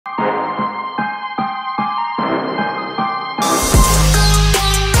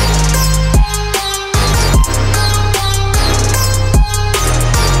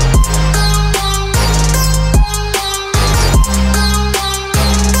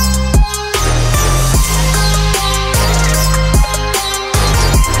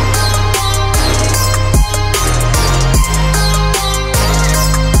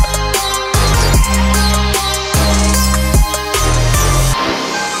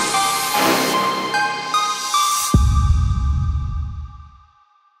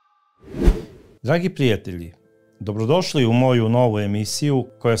Dragi prijatelji, dobrodošli u moju novu emisiju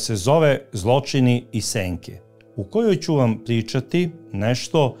koja se zove Zločini iz senke, u kojoj ću vam pričati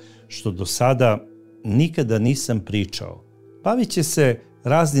nešto što do sada nikada nisam pričao. Bavit će se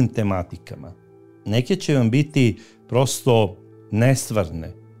raznim tematikama. Neke će vam biti prosto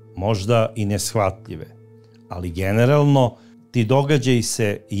nestvarne, možda i neshvatljive, ali generalno ti događaji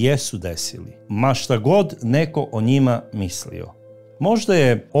se jesu desili, ma šta god neko o njima mislio. Možda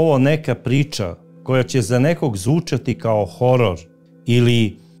je ovo neka priča koja će za nekog zvučati kao horor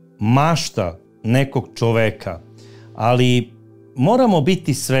ili mašta nekog čoveka, ali moramo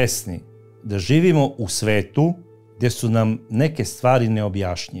biti svesni da živimo u svetu gdje su nam neke stvari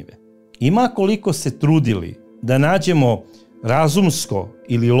neobjašnjive. I ma koliko se trudili da nađemo razumsko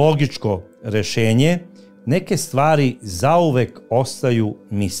ili logičko rešenje, neke stvari zauvek ostaju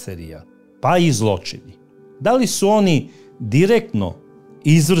misterija, pa i zločini. Da li su oni direktno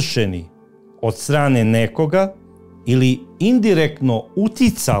izvršeni od strane nekoga ili indirektno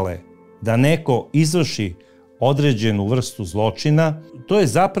uticale da neko izvrši određenu vrstu zločina, to je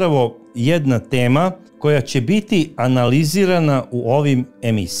zapravo jedna tema koja će biti analizirana u ovim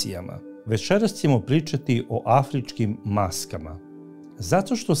emisijama. Večeras ćemo pričati o afričkim maskama.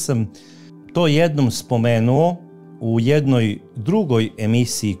 Zato što sam to jednom spomenuo u jednoj drugoj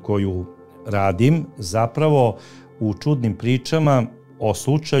emisiji koju radim, zapravo u čudnim pričama o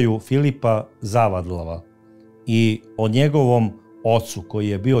slučaju Filipa Zavadlava i o njegovom ocu koji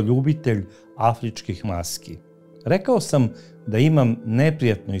je bio ljubitelj afričkih maski. Rekao sam da imam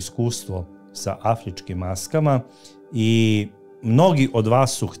neprijatno iskustvo sa afričkim maskama i mnogi od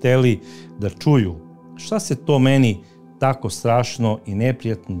vas su hteli da čuju šta se to meni tako strašno i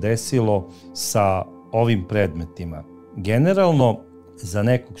neprijatno desilo sa ovim predmetima. Generalno, za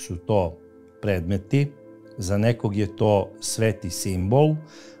nekog su to predmeti, za nekog je to sveti simbol,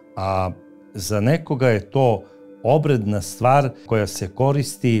 a za nekoga je to obredna stvar koja se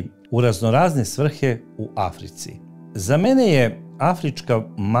koristi u raznorazne svrhe u Africi. Za mene je afrička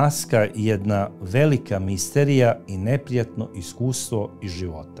maska jedna velika misterija i neprijatno iskustvo iz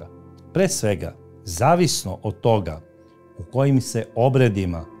života. Pre svega, zavisno od toga u kojim se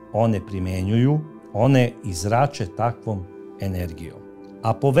obredima one primenjuju, one izrače takvom energijom.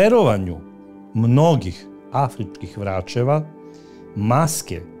 A po verovanju mnogih afričkih vračeva,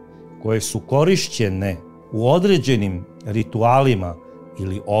 maske koje su korišćene u određenim ritualima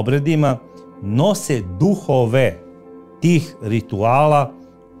ili obredima nose duhove tih rituala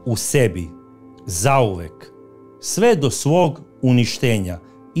u sebi, zauvek, sve do svog uništenja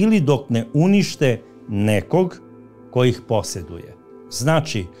ili dok ne unište nekog koji ih posjeduje.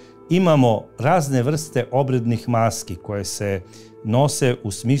 Znači, imamo razne vrste obrednih maski koje se nose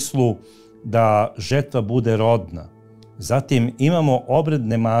u smislu da žetva bude rodna. Zatim imamo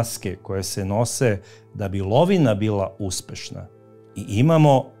obredne maske koje se nose da bi lovina bila uspešna. I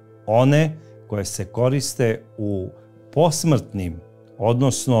imamo one koje se koriste u posmrtnim,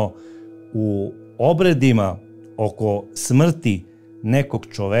 odnosno u obredima oko smrti nekog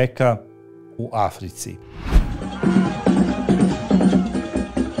čoveka u Africi.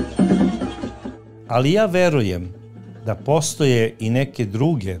 Ali ja verujem da postoje i neke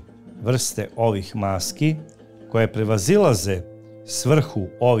druge vrste ovih maski koje prevazilaze svrhu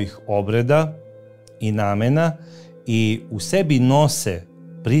ovih obreda i namena i u sebi nose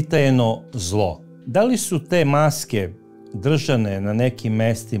pritajeno zlo. Da li su te maske držane na nekim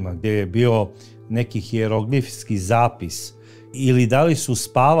mestima gdje je bio neki hijeroglifski zapis ili da li su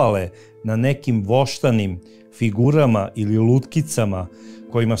spavale na nekim voštanim figurama ili lutkicama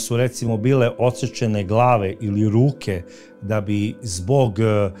kojima su recimo bile odsečene glave ili ruke da bi zbog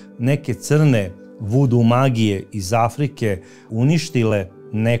neke crne vudu magije iz Afrike uništile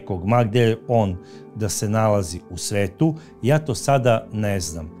nekog, ma gdje je on da se nalazi u svetu, ja to sada ne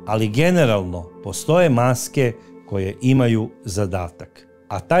znam. Ali generalno postoje maske koje imaju zadatak,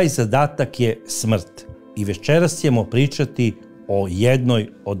 a taj zadatak je smrt. I večeras ćemo pričati o jednoj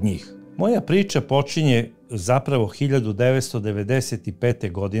od njih. Moja priča počinje zapravo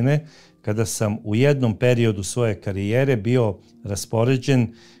 1995. godine, kada sam u jednom periodu svoje karijere bio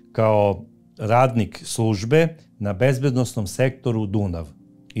raspoređen kao radnik službe na bezbednosnom sektoru Dunav.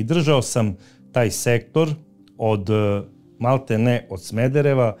 I držao sam taj sektor od maltene od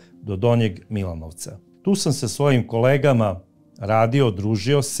Smedereva do Donjeg Milanovca. Tu sam sa svojim kolegama radio,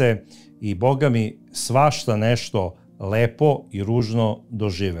 družio se i boga mi svašta nešto lepo i ružno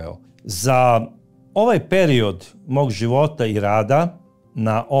doživeo. Za ovaj period mog života i rada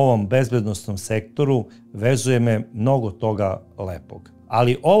na ovom bezbednosnom sektoru vezuje me mnogo toga lepog.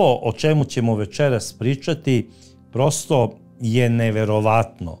 Ali ovo o čemu ćemo večeras pričati prosto je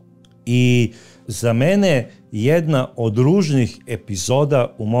neverovatno. I za mene jedna od ružnih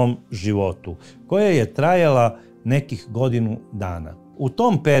epizoda u mom životu, koja je trajala nekih godinu dana. U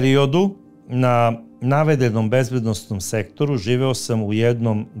tom periodu na navedenom bezbednostnom sektoru živeo sam u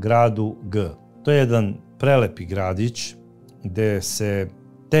jednom gradu G. To je jedan prelepi gradić gde se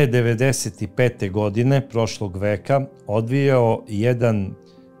te 95. godine prošlog veka odvijao jedan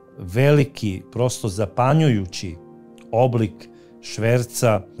veliki, prosto zapanjujući oblik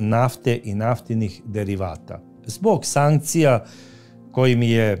šverca nafte i naftinih derivata. Zbog sankcija kojim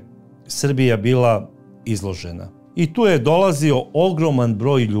je Srbija bila izložena. I tu je dolazio ogroman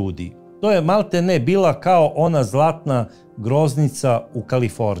broj ljudi. To je malte ne bila kao ona zlatna groznica u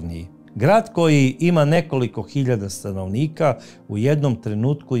Kaliforniji. Grad koji ima nekoliko hiljada stanovnika u jednom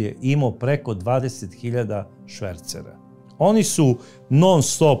trenutku je imao preko 20.000 švercera. Oni su non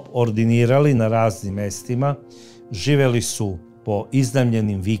stop ordinirali na raznim mestima, živeli su po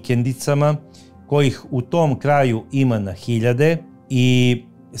iznajmljenim vikendicama, kojih u tom kraju ima na hiljade i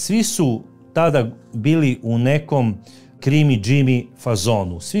svi su tada bili u nekom krimi džimi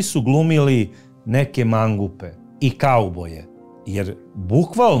fazonu. Svi su glumili neke mangupe i kauboje, jer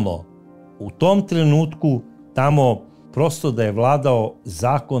bukvalno u tom trenutku tamo prosto da je vladao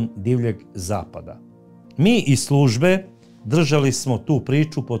zakon divljeg zapada. Mi iz službe držali smo tu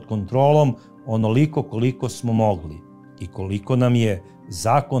priču pod kontrolom onoliko koliko smo mogli i koliko nam je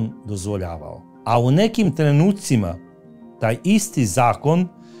zakon dozvoljavao. A u nekim trenucima taj isti zakon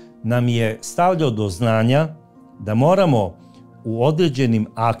nam je stavljao do znanja da moramo u određenim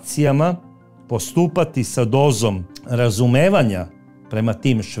akcijama postupati sa dozom razumevanja prema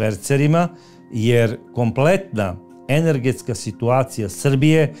tim švercerima, jer kompletna energetska situacija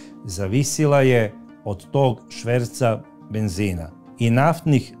Srbije zavisila je od tog šverca benzina i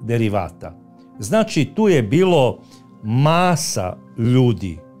naftnih derivata. Znači, tu je bilo masa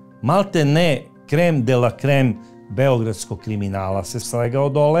ljudi, malte ne krem de la krem beogradskog kriminala se slegao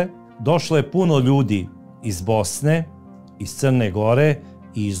dole. Došlo je puno ljudi iz Bosne, iz Crne Gore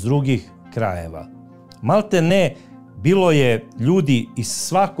i iz drugih krajeva. Malte ne bilo je ljudi iz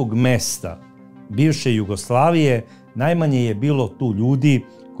svakog mesta bivše Jugoslavije, najmanje je bilo tu ljudi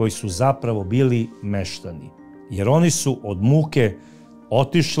koji su zapravo bili meštani, jer oni su od muke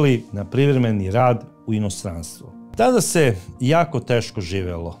otišli na privremeni rad u inostranstvo. Tada se jako teško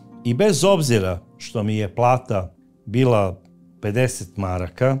živelo i bez obzira što mi je plata bila 50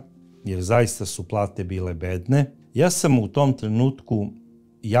 maraka, jer zaista su plate bile bedne, ja sam u tom trenutku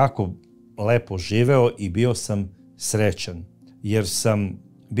jako lepo živeo i bio sam srećan, jer sam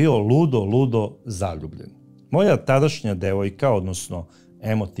bio ludo zaljubljen. Moja tadašnja devojka, odnosno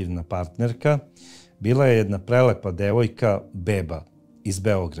emotivna partnerka, bila je jedna prelepa devojka Beba iz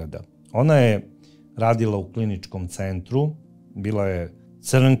Beograda. Ona je radila u kliničkom centru, bila je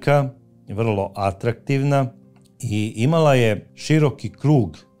crnka, vrlo atraktivna i imala je široki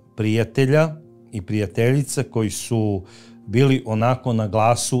krug prijatelja i prijateljica koji su bili onako na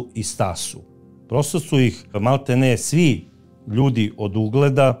glasu i stasu. Prosto su ih malte ne svi ljudi od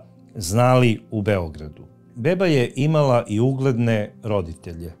ugleda znali u Beogradu. Beba je imala i ugledne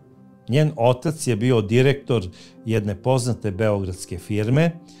roditelje. Njen otac je bio direktor jedne poznate beogradske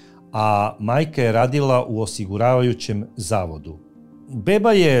firme, a majka je radila u osiguravajućem zavodu.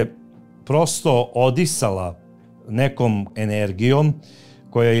 Beba je prosto odisala nekom energijom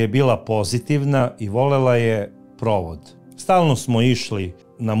koja je bila pozitivna i volela je provod. Stalno smo išli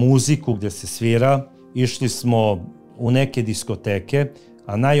na muziku gdje se svira, išli smo u neke diskoteke,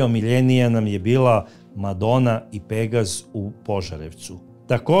 a najomiljenija nam je bila Madonna i Pegaz u Požarevcu.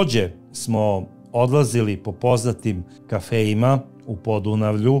 Također smo odlazili po poznatim kafejima u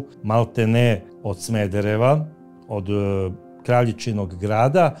Podunavlju, malte ne od Smedereva, od Kraljičinog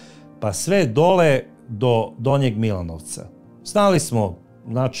grada, pa sve dole do Donjeg Milanovca. Znali smo,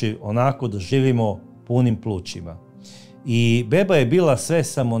 znači, onako da živimo punim plućima. I Beba je bila sve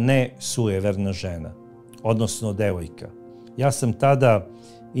samo ne sujeverna žena, odnosno devojka. Ja sam tada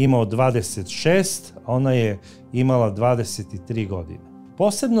imao 26, a ona je imala 23 godine.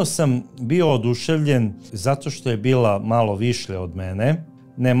 Posebno sam bio oduševljen zato što je bila malo višlja od mene,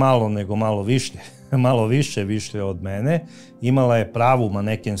 ne malo nego malo višlje, malo više višlje od mene. Imala je pravu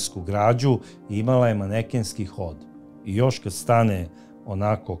manekensku građu i imala je manekenski hod. I još kad stane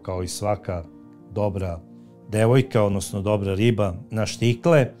onako kao i svaka dobra devojka, odnosno dobra riba na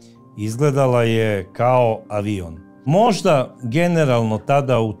štikle, izgledala je kao avion. Možda generalno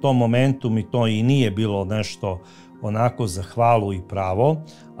tada u tom momentu mi to i nije bilo nešto onako za hvalu i pravo,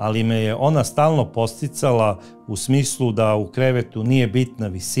 ali me je ona stalno podsticala u smislu da u krevetu nije bitna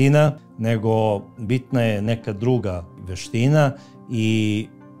visina, nego bitna je neka druga veština i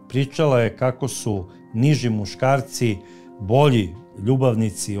pričala je kako su niži muškarci bolji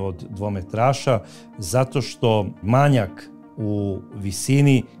ljubavnici od dvometraša zato što manjak u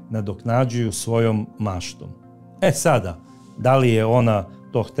visini nadoknađuju svojom maštom. Sada, da li je ona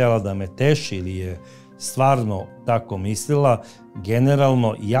to htjela da me teši ili je stvarno tako mislila,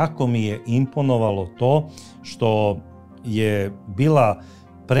 generalno jako mi je imponovalo to što je bila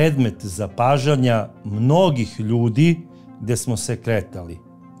predmet zapažanja mnogih ljudi gdje smo se kretali,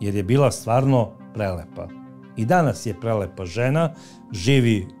 jer je bila stvarno prelepa. I danas je prelepa žena,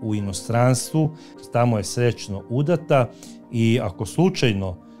 živi u inostranstvu, tamo je srećno udata i ako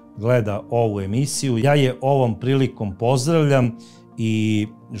slučajno gleda ovu emisiju, ja je ovom prilikom pozdravljam i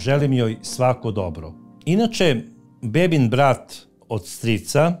želim joj svako dobro. Inače, Bebin brat od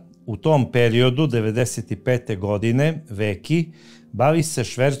strica u tom periodu, 95. godine, Veki, bavi se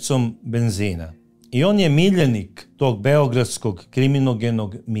švercom benzina. I on je miljenik tog beogradskog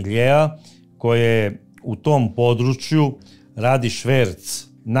kriminogenog miljeja koje u tom području radi šverc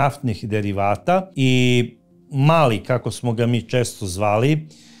naftnih derivata i Mali, kako smo ga mi često zvali,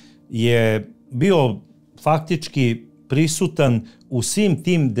 je bio faktički prisutan u svim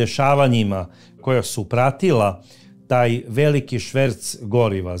tim dešavanjima koja su pratila taj veliki šverc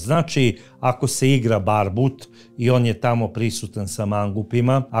goriva. Znači, ako se igra barbut i on je tamo prisutan sa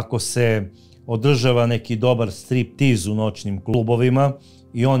mangupima, ako se održava neki dobar striptiz u noćnim klubovima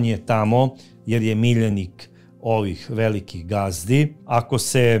i on je tamo jer je miljenik ovih velikih gazdi, ako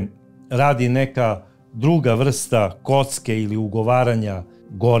se radi neka druga vrsta kocke ili ugovaranja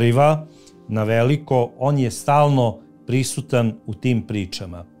goriva na veliko, on je stalno prisutan u tim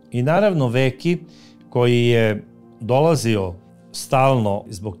pričama. I naravno Veki, koji je dolazio stalno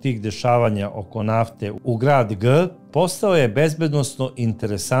zbog tih dešavanja oko nafte u grad G, postao je bezbednosno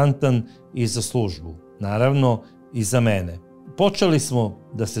interesantan i za službu. Naravno i za mene. Počeli smo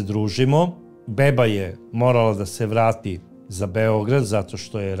da se družimo. Beba je morala da se vrati za Beograd zato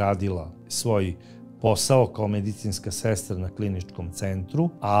što je radila svoj posao kao medicinska sestra na kliničkom centru,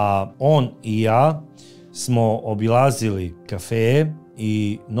 a on i ja smo obilazili kafeje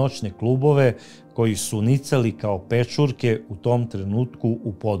i noćne klubove koji su nicali kao pečurke u tom trenutku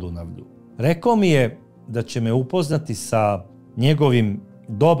u Podunavlju. Rekao mi je da će me upoznati sa njegovim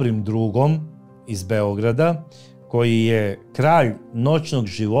dobrim drugom iz Beograda, koji je kralj noćnog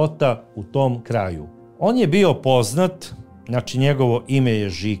života u tom kraju. On je bio poznat, znači njegovo ime je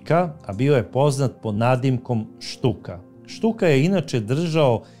Žika, a bio je poznat pod nadimkom Štuka. Štuka je inače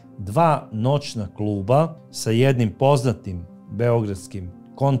držao 2 noćna kluba sa jednim poznatim beogradskim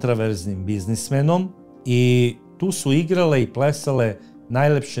kontraverznim biznismenom i tu su igrale i plesale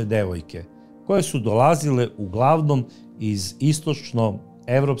najlepše devojke, koje su dolazile uglavnom iz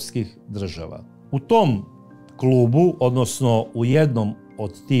istočno-evropskih država. U tom klubu, odnosno u jednom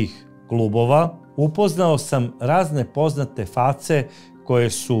od tih klubova, upoznao sam razne poznate face koje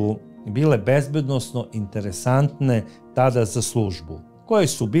su bile bezbednosno interesantne tada za službu, koje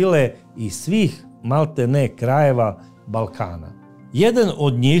su bile iz svih maltene krajeva Balkana. Jedan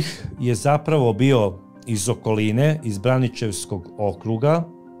od njih je zapravo bio iz okoline, iz Braničevskog okruga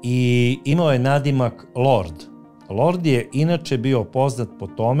i imao je nadimak Lord. Lord je inače bio poznat po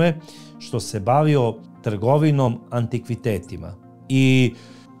tome što se bavio trgovinom antikvitetima. I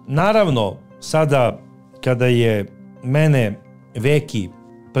naravno, sada kada je mene Veki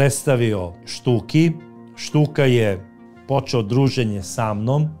predstavio Štuki, Štuka je počeo druženje sa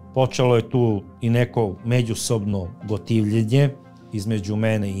mnom, počelo je tu i neko međusobno gotivljenje između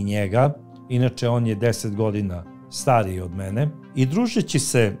mene i njega, inače on je 10 godina stariji od mene, i družeći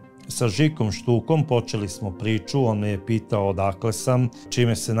se sa Žikom Štukom počeli smo priču, on me je pitao odakle sam,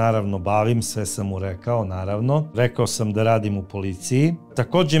 čime se naravno bavim, sve sam mu rekao naravno. Rekao sam da radim u policiji.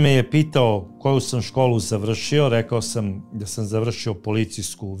 Također me je pitao koju sam školu završio, rekao sam da sam završio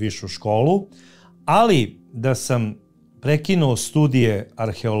policijsku višu školu, ali da sam prekinuo studije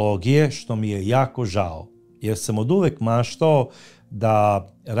arheologije, što mi je jako žao, jer sam od uvek maštao da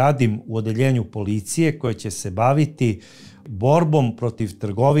radim u odeljenju policije koje će se baviti borbom protiv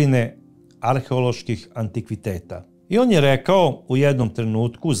trgovine arheoloških antikviteta. I on je rekao u jednom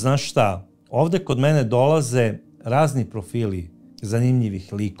trenutku, znaš šta, ovde kod mene dolaze razni profili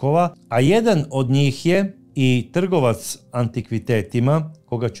zanimljivih likova, a jedan od njih je i trgovac antikvitetima,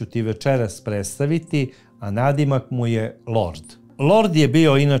 koga ću ti večeras predstaviti, a nadimak mu je Lord. Lord je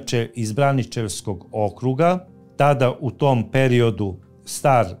bio inače iz Braničevskog okruga, tada u tom periodu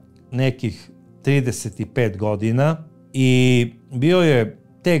star nekih 35 godina, i bio je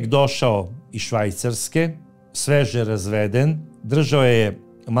tek došao iz Švajcarske, sveže razveden, držao je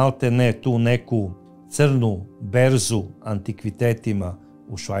maltene tu neku crnu berzu antikvitetima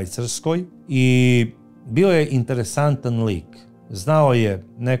u Švajcarskoj i bio je interesantan lik. Znao je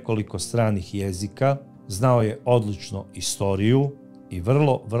nekoliko stranih jezika, znao je odlično istoriju i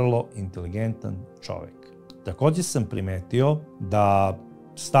vrlo, vrlo inteligentan čovjek. Također sam primetio da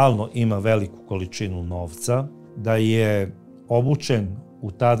stalno ima veliku količinu novca, da je obučen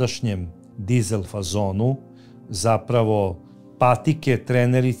u tadašnjem dizel fazonu, zapravo patike,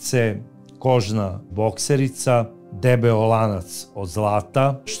 trenerice, kožna bokserica, debeo lanac od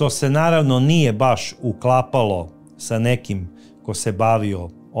zlata, što se naravno nije baš uklapalo sa nekim ko se bavio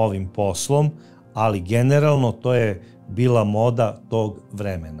ovim poslom, ali generalno to je bila moda tog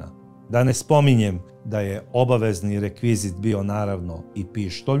vremena. Da ne spominjem da je obavezni rekvizit bio naravno i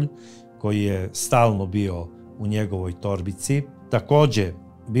pištolj, koji je stalno bio u njegovoj torbici. Također,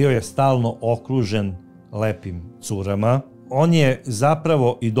 bio je stalno okružen lepim curama. On je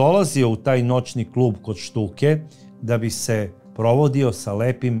zapravo i dolazio u taj noćni klub kod Štuke da bi se provodio sa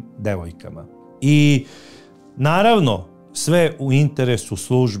lepim devojkama. I naravno, sve u interesu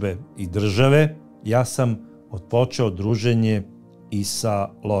službe i države, ja sam odpočeo druženje i sa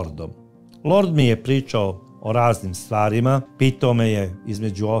Lordom. Lord mi je pričao o raznim stvarima, pitao me je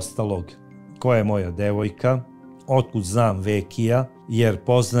između ostalog koja je moja devojka, otkud znam Vekija, jer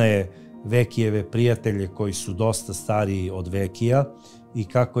poznaje Vekijeve prijatelje koji su dosta stariji od Vekija i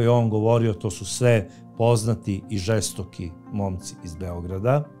kako je on govorio, to su sve poznati i žestoki momci iz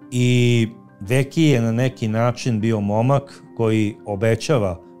Beograda. I Veki je na neki način bio momak koji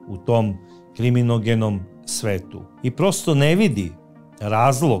obećava u tom kriminogenom svetu. I prosto ne vidi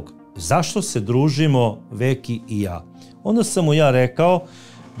razlog zašto se družimo Veki i ja. Onda sam mu ja rekao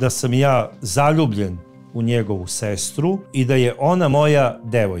da sam ja zaljubljen u njegovu sestru i da je ona moja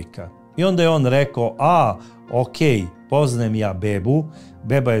devojka. I onda je on rekao, ok, poznajem ja Bebu,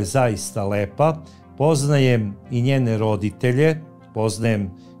 Beba je zaista lepa, poznajem i njene roditelje, poznajem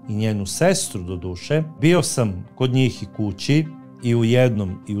i njenu sestru do duše. Bio sam kod njih i kući, i u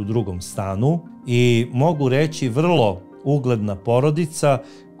jednom i u drugom stanu i mogu reći vrlo ugledna porodica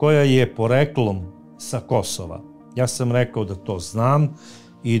koja je poreklom sa Kosova. Ja sam rekao da to znam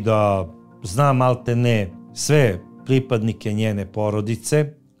i da znam maltene sve pripadnike njene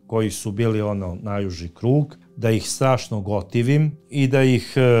porodice koji su bili najuži krug, da ih strašno gotivim i da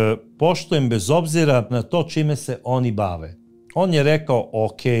ih poštujem bez obzira na to čime se oni bave. On je rekao,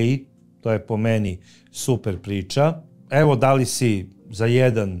 ok, to je po meni super priča. Evo, da li si za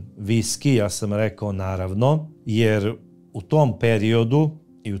jedan viski? Ja sam rekao naravno, jer u tom periodu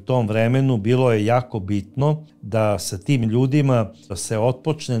i u tom vremenu bilo je jako bitno da sa tim ljudima se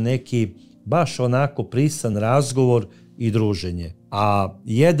otpočne neki baš onako prisan razgovor i druženje. A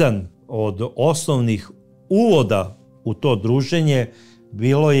jedan od osnovnih uvoda u to druženje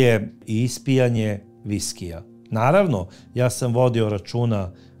bilo je i ispijanje viskija. Naravno, ja sam vodio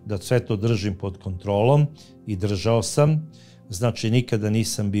računa da sve to držim pod kontrolom i držao sam. Znači, nikada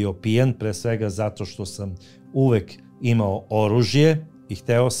nisam bio pijan, pre svega zato što sam uvek imao oružje i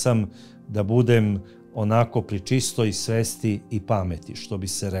hteo sam da budem onako pri čistoj svesti i pameti, što bi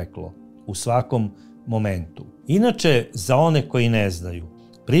se reklo, u svakom momentu. Inače, za one koji ne znaju,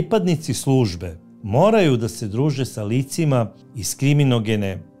 pripadnici službe moraju da se druže sa licima iz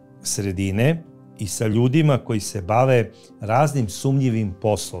kriminogene sredine i sa ljudima koji se bave raznim sumnjivim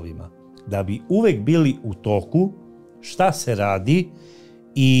poslovima, da bi uvek bili u toku šta se radi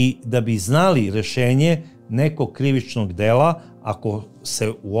i da bi znali rešenje nekog krivičnog dela ako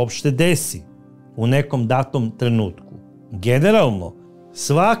se uopšte desi u nekom datom trenutku. Generalno,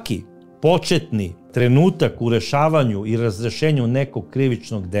 svaki početni trenutak u rešavanju i razrešenju nekog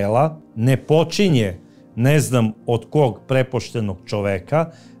krivičnog dela ne počinje ne znam od kog prepoštenog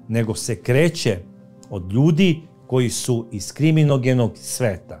čoveka, nego se kreće od ljudi koji su iz kriminogenog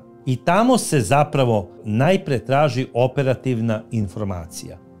sveta. I tamo se zapravo najpre traži operativna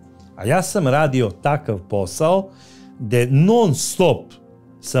informacija. A ja sam radio takav posao gde non stop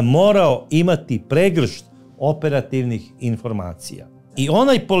sam morao imati pregršt operativnih informacija. I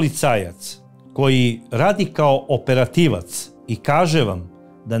onaj policajac koji radi kao operativac i kaže vam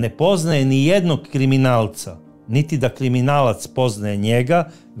da ne poznaje ni jednog kriminalca, niti da kriminalac poznaje njega,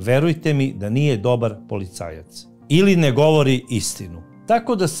 verujte mi da nije dobar policajac. Ili ne govori istinu.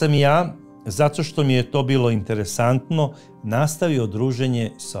 Tako da sam ja, zato što mi je to bilo interesantno, nastavio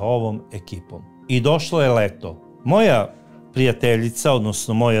druženje sa ovom ekipom. I došlo je leto. Moja prijateljica,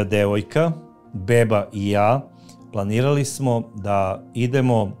 odnosno moja devojka, Beba i ja, planirali smo da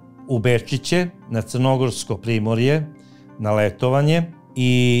idemo u Bečiće, na Crnogorsko primorje, na letovanje.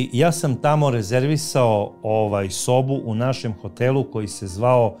 I ja sam tamo rezervisao sobu u našem hotelu koji se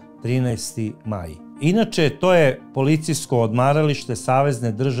zvao 13. maj. Inače, to je policijsko odmaralište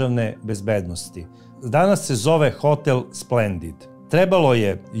Savezne državne bezbednosti. Danas se zove Hotel Splendid. Trebalo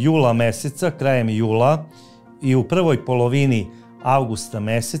je jula meseca, krajem jula i u prvoj polovini avgusta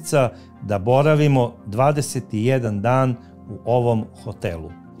meseca da boravimo 21 dan u ovom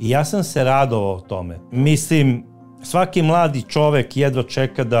hotelu. I ja sam se radovao tome. Mislim, svaki mladi čovek jedva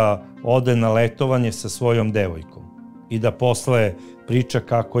čeka da ode na letovanje sa svojom devojkom i da posle priča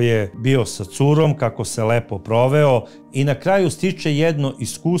kako je bio sa curom, kako se lepo proveo i na kraju stiče jedno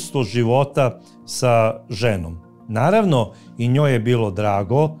iskustvo života sa ženom. Naravno, i njoj je bilo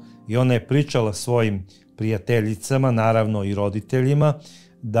drago i ona je pričala svojim prijateljicama, naravno i roditeljima,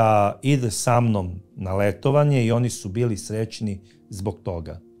 da ide sa mnom na letovanje i oni su bili srećni zbog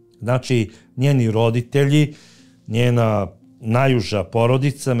toga. Znači, njeni roditelji, njena najuža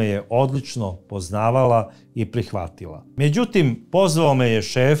porodica me je odlično poznavala i prihvatila. Međutim, pozvao me je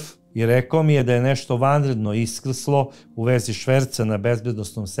šef i rekao mi je da je nešto vanredno iskrslo u vezi šverca na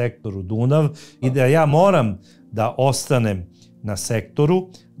bezbednosnom sektoru Dunav i da ja moram da ostanem na sektoru,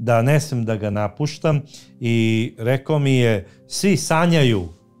 da ne smem da ga napuštam i rekao mi je svi sanjaju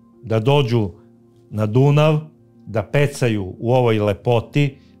da dođu na Dunav, da pecaju u ovoj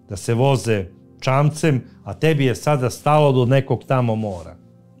lepoti, da se voze čamcem, a tebi je sada stalo do nekog tamo mora.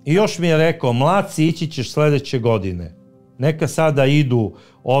 I još mi je rekao, mlad si, ići ćeš sledeće godine. Neka sada idu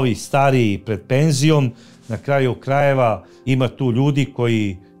ovi stariji pred penzijom, na kraju krajeva ima tu ljudi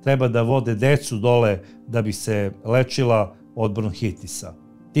koji treba da vode decu dole da bi se lečila od bronhitisa.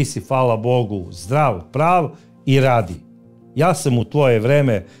 Ti si, hvala Bogu, zdrav, prav i radi. Ja sam u tvoje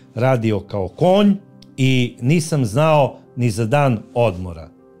vreme radio kao konj i nisam znao ni za dan odmora.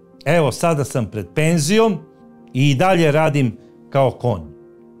 Evo, sada sam pred penzijom i dalje radim kao konj.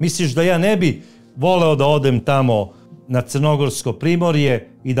 Misliš da ja ne bi voleo da odem tamo na Crnogorsko primorje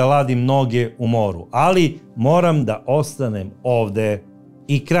i da ladim noge u moru, ali moram da ostanem ovde.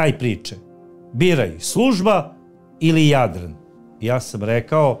 I kraj priče. Biraj, služba ili Jadran. Ja sam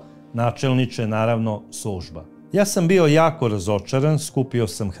rekao, načelniče, naravno, služba. Ja sam bio jako razočaran, skupio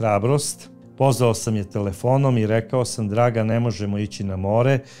sam hrabrost, pozvao sam je telefonom i rekao sam, draga, ne možemo ići na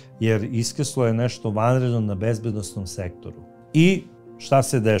more, jer iskrslo je nešto vanredno na bezbednosnom sektoru. I šta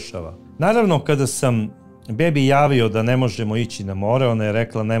se dešava? Naravno, kada sam bebi javio da ne možemo ići na more, ona je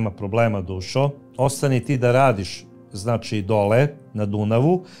rekla, nema problema, dušo, ostani ti da radiš, znači dole, na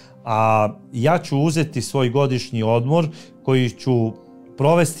Dunavu, a ja ću uzeti svoj godišnji odmor koji ću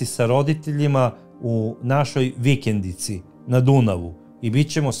provesti sa roditeljima u našoj vikendici na Dunavu i bit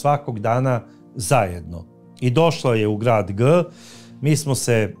ćemo svakog dana zajedno. I došla je u grad G, mi smo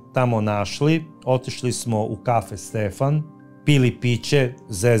se tamo našli, otišli smo u kafe Stefan, pili piće,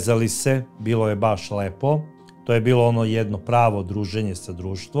 zezali se, bilo je baš lepo. To je bilo ono jedno pravo druženje sa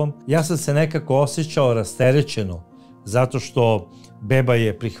društvom. Ja sam se nekako osjećao rasterećeno, zato što beba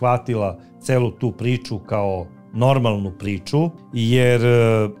je prihvatila celu tu priču kao normalnu priču, jer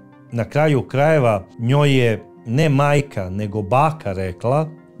na kraju krajeva njoj je ne majka, nego baka rekla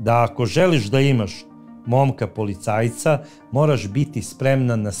da ako želiš da imaš momka policajca, moraš biti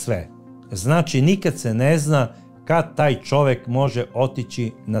spremna na sve. Znači, nikad se ne zna kad taj čovek može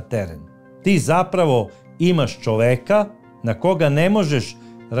otići na teren. Ti zapravo imaš čoveka na koga ne možeš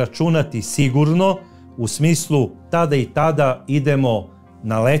računati sigurno, u smislu tada i tada idemo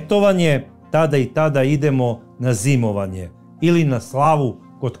na letovanje, tada i tada idemo na zimovanje ili na slavu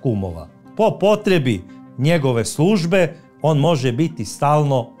kod kumova. Po potrebi njegove službe on može biti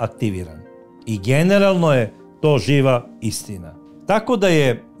stalno aktiviran. I generalno je to živa istina. Tako da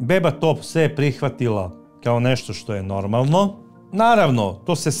je beba to sve prihvatila kao nešto što je normalno. Naravno,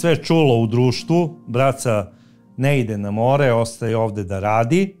 to se sve čulo u društvu, braca ne ide na more, ostaje ovde da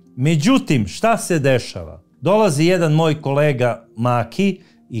radi. Međutim, šta se dešava? Dolazi jedan moj kolega Maki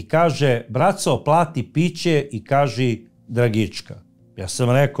i kaže, braco, plati piće i kaži Dragička. Ja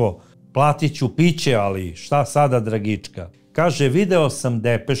sam rekao, platit ću piće, ali šta sada Dragička? Kaže, video sam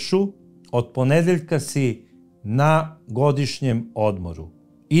depešu, od ponedeljka si na godišnjem odmoru.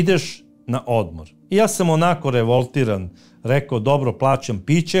 Ideš na odmor. I ja sam onako revoltiran, rekao, dobro, plaćam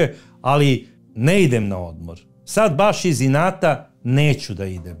piće, ali ne idem na odmor. Sad baš iz inata neću da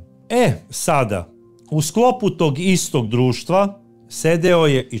idem. Sada, u sklopu tog istog društva sedeo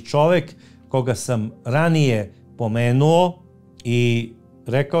je i čovek koga sam ranije pomenuo i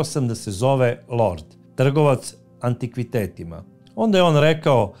rekao sam da se zove Lord, trgovac antikvitetima. Onda je on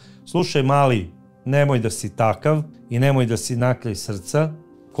rekao, slušaj mali, nemoj da si takav i nemoj da si nakljaj srca,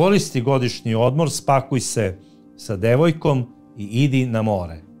 koristi godišnji odmor, spakuj se sa devojkom i idi na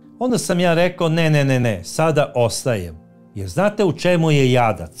more. Onda sam ja rekao, ne, sada ostajem. Jer znate u čemu je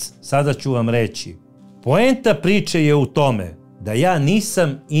jadac? Sada ću vam reći. Poenta priče je u tome da ja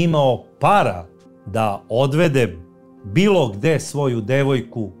nisam imao para da odvedem bilo gde svoju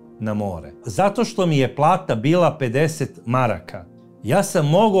devojku na more. Zato što mi je plata bila 50 maraka. Ja sam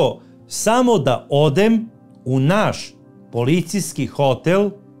mogao samo da odem u naš policijski hotel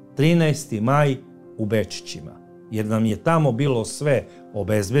 13. maj u Bečićima. Jer nam je tamo bilo sve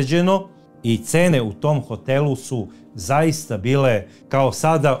obezbeđeno i cene u tom hotelu su zaista bile kao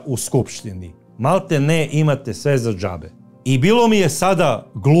sada u Skupštini. Malte ne, imate sve za džabe. I bilo mi je sada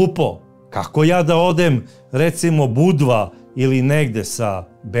glupo kako ja da odem recimo Budva ili negde sa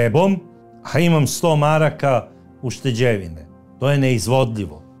bebom, a imam 100 maraka ušteđevine. To je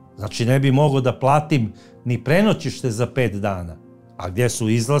neizvodljivo. Znači ne bi mogao da platim ni prenoćište za 5 dana. A gdje su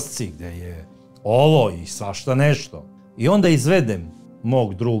izlasci, gdje je ovo i svašta nešto. I onda izvedem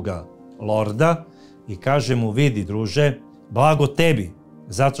mog druga Lorda i kažem mu, vidi druže, blago tebi,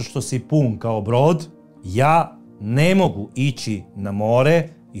 zato što si pun kao brod, ja ne mogu ići na more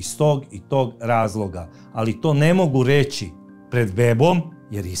iz tog i tog razloga. Ali to ne mogu reći pred bebom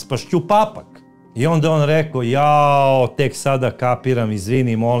jer ispašću papak. I onda on rekao, jao, tek sada kapiram,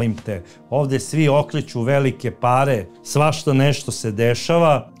 izvini, molim te, ovdje svi okreću velike pare, svašta nešto se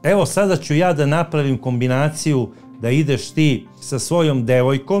dešava. Evo sada ću ja da napravim kombinaciju da ideš ti sa svojom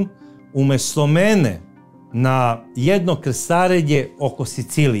devojkom umjesto mene na jedno krstarenje oko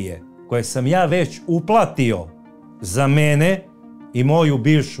Sicilije, koje sam ja već uplatio za mene i moju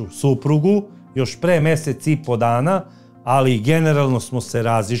bivšu suprugu još pre mjesec i po dana, ali generalno smo se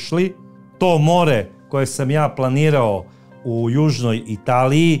razišli. To more koje sam ja planirao u južnoj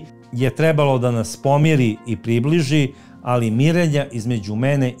Italiji je trebalo da nas pomiri i približi, ali mirenja između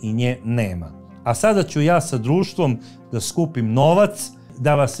mene i nje nema. A sada ću ja sa društvom da skupim novac,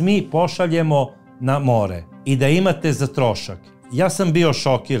 da vas mi pošaljemo na more i da imate za trošak. Ja sam bio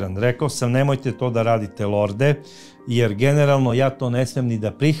šokiran, rekao sam nemojte to da radite Lorde, jer generalno ja to ne smijem ni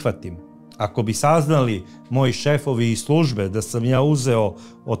da prihvatim. Ako bi saznali moji šefovi iz službe da sam ja uzeo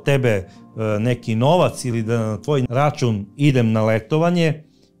od tebe neki novac ili da na tvoj račun idem na letovanje,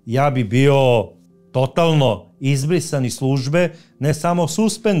 ja bi bio totalno izbrisan iz službe, ne samo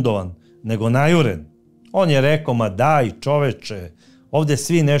suspendovan, nego najuren. On je rekao, ma daj čoveče, ovdje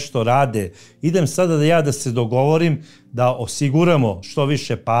svi nešto rade, idem sada da ja da se dogovorim da osiguramo što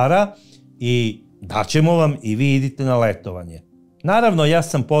više para i daćemo vam i vi idite na letovanje. Naravno, ja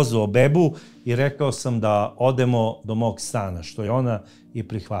sam pozvao bebu i rekao sam da odemo do mog stana, što je ona i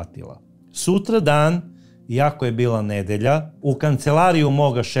prihvatila. Sutra dan, iako je bila nedelja, u kancelariju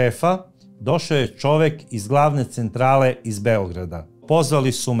moga šefa došao je čovek iz glavne centrale iz Beograda.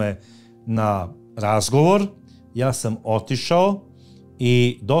 Pozvali su me na razgovor, ja sam otišao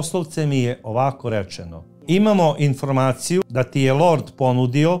i doslovce mi je ovako rečeno. Imamo informaciju da ti je Lord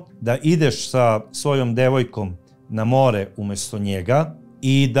ponudio da ideš sa svojom devojkom na more umjesto njega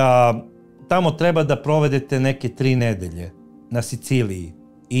i da tamo treba da provedete neke 3 nedelje na Siciliji.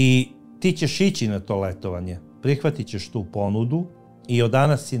 I ti ćeš ići na to letovanje, prihvatit ćeš tu ponudu i od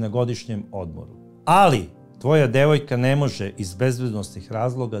danas si na godišnjem odmoru. Ali tvoja devojka ne može iz bezbednosnih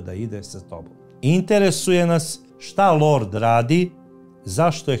razloga da ide sa tobom. Interesuje nas šta Lord radi,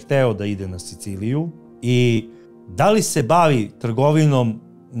 zašto je hteo da ide na Siciliju i da li se bavi trgovinom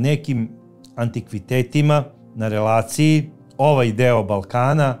nekim antikvitetima na relaciji ovaj deo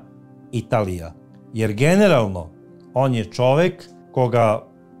Balkana, Italija. Jer generalno on je čovek koga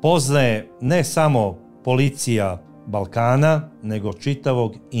poznaje ne samo policija Balkana, nego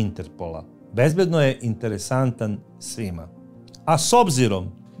čitavog Interpola. Bezbedno je interesantan svima. A s obzirom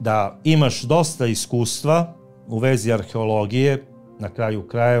da imaš dosta iskustva u vezi arheologije, na kraju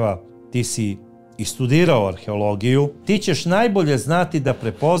krajeva ti si i studirao arheologiju, ti ćeš najbolje znati da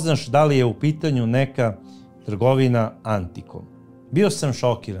prepoznaš da li je u pitanju neka trgovina antikom. Bio sam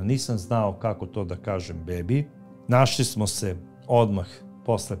šokiran, nisam znao kako to da kažem bebi. Našli smo se odmah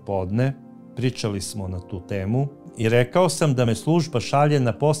posle podne, pričali smo na tu temu i rekao sam da me služba šalje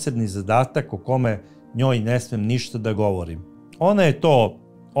na posebni zadatak o kome njoj ne smem ništa da govorim. Ona je to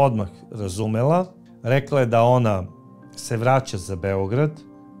odmah razumela, rekla je da ona se vraća za Beograd,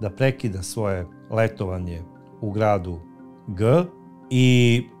 da prekida svoje letovanje u gradu G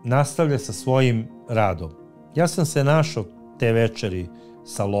i nastavlja sa svojim radom. Ja sam se našao te večeri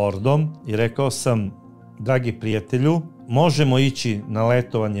sa Lordom i rekao sam, dragi prijatelju, možemo ići na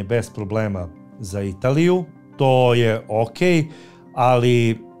letovanje bez problema za Italiju, to je okej,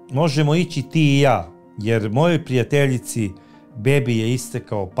 ali možemo ići ti i ja, jer mojoj prijateljici bebi je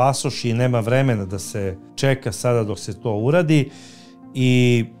istekao pasoš i nema vremena da se čeka sada dok se to uradi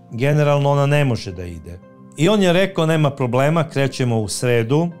i generalno ona ne može da ide. I on je rekao, nema problema, krećemo u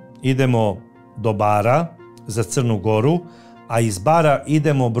sredu, idemo do Bara za Crnu Goru, a iz Bara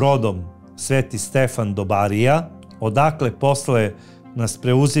idemo brodom Sveti Stefan do Barija, odakle posle nas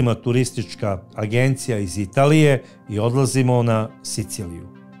preuzima turistička agencija iz Italije i odlazimo na Siciliju.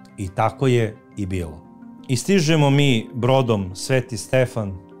 I tako je i bilo. I stižemo mi brodom Sveti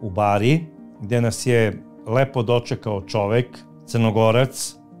Stefan u Bari, gde nas je lepo dočekao čovek,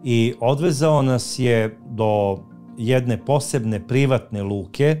 Crnogorac, i odvezao nas je do jedne posebne privatne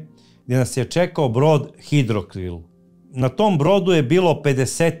luke, gde nas je čekao brod Hidrokril. Na tom brodu je bilo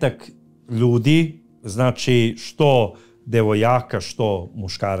 50-ak ljudi, znači što devojaka, što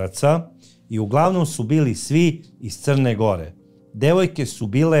muškaraca, i uglavnom su bili svi iz Crne Gore. Devojke su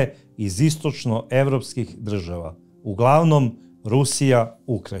bile iz istočnoevropskih država, uglavnom Rusija,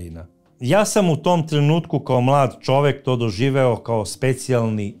 Ukrajina. Ja sam u tom trenutku kao mlad čovek to doživeo kao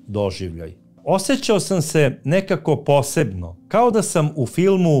specijalni doživljaj. Osjećao sam se nekako posebno, kao da sam u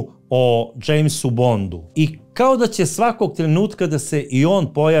filmu o Jamesu Bondu i kao da će svakog trenutka da se i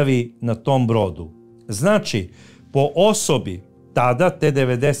on pojavi na tom brodu. Znači, po osobi tada, te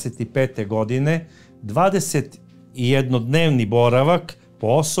 95. godine, 21-dnevni boravak po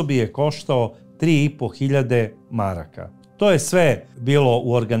osobi je koštao 3.500 maraka. To je sve bilo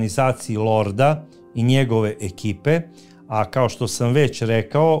u organizaciji Lorda i njegove ekipe, a kao što sam već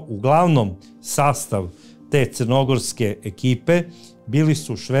rekao, uglavnom sastav te crnogorske ekipe bili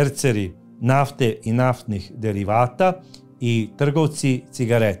su šverceri nafte i naftnih derivata i trgovci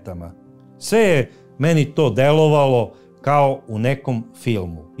cigaretama. Sve je meni to delovalo kao u nekom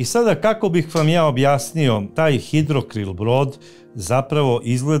filmu. I sada kako bih vam ja objasnio, taj Hidrokril brod zapravo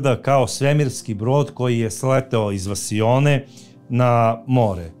izgleda kao svemirski brod koji je sleteo iz Vasione na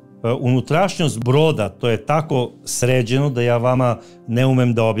more. Unutrašnjost broda, to je tako sređeno da ja vama ne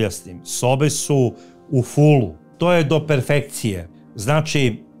umem da objasnim. Sobe su u fullu, to je do perfekcije.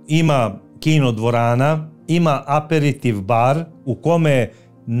 Znači, ima kino dvorana, ima aperitiv bar u kome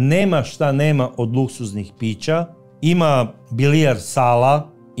nema šta nema od luksuznih pića, ima bilijar sala,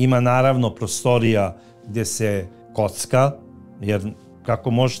 ima naravno prostorija gdje se kocka, jer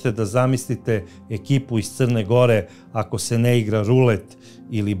kako možete da zamislite ekipu iz Crne Gore ako se ne igra rulet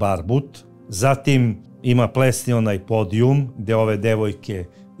ili barbut. Zatim ima plesni onaj podijum gdje ove devojke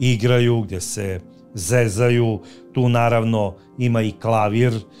igraju, gdje se zezaju, tu naravno ima i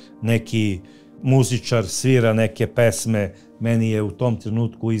klavir, neki muzičar svira neke pesme, meni je u tom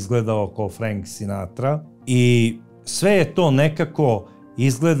trenutku izgledao kao Frank Sinatra i sve je to nekako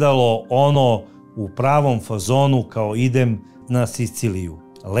izgledalo ono u pravom fazonu kao idem na Siciliju.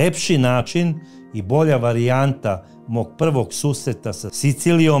 Lepši način i bolja varijanta mog prvog susreta sa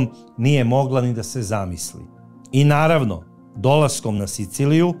Sicilijom nije mogla ni da se zamisli. I naravno, dolaskom na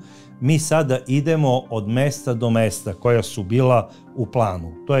Siciliju, mi sada idemo od mesta do mesta koja su bila u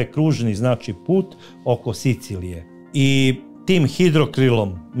planu. To je kružni, znači, put oko Sicilije. I tim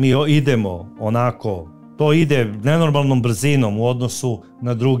hidrokrilom mi idemo onako, to ide nenormalnom brzinom u odnosu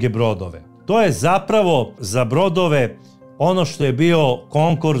na druge brodove. To je zapravo za brodove ono što je bio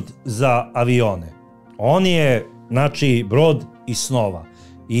Concorde za avione. On je, znači, brod iz snova.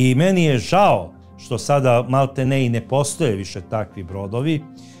 I meni je žao što sada malte ne i ne postoje više takvi brodovi,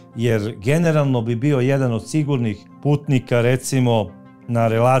 jer generalno bi bio jedan od sigurnih putnika, recimo, na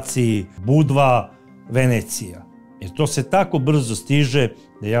relaciji Budva-Venecija. Jer to se tako brzo stiže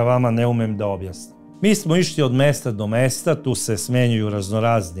da ja vama ne umem da objasnim. Mi smo išli od mesta do mesta, tu se smenjuju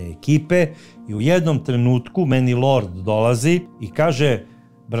raznorazne ekipe i u jednom trenutku meni Lord dolazi i kaže: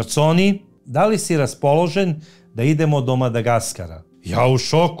 Braconi, da li si raspoložen da idemo do Madagaskara? Ja u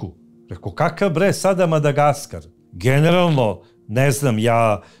šoku. Rekao, kakav bre sada Madagaskar? Generalno, ne znam,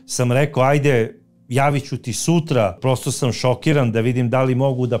 ja sam rekao, ajde, javit ću ti sutra, prosto sam šokiran da vidim da li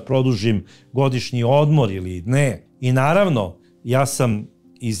mogu da produžim godišnji odmor ili ne. I naravno, ja sam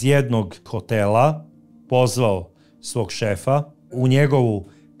iz jednog hotela pozvao svog šefa u njegovu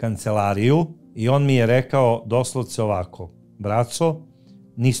kancelariju i on mi je rekao doslovce ovako: braco,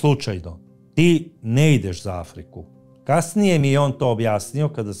 ni slučajno, ti ne ideš za Afriku. Kasnije mi je on to objasnio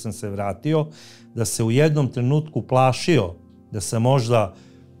kada sam se vratio, da se u jednom trenutku plašio da sam možda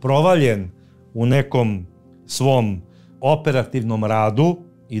provaljen u nekom svom operativnom radu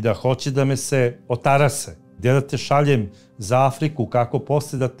i da hoće da me se otarase. Gdje da te šaljem za Afriku, kako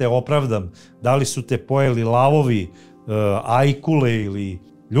posle da te opravdam, da li su te pojeli lavovi, ajkule ili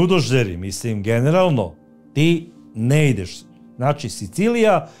ljudožderi, mislim, generalno, ti ne ideš. Znači,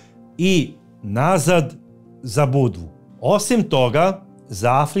 Sicilija i nazad za Budvu. Osim toga,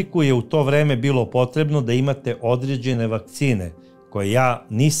 za Afriku je u to vreme bilo potrebno da imate određene vakcine, koje ja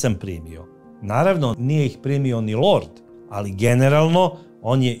nisam primio. Naravno, nije ih primio ni Lord, ali generalno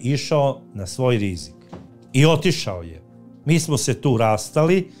on je išao na svoj rizik. I otišao je. Mi smo se tu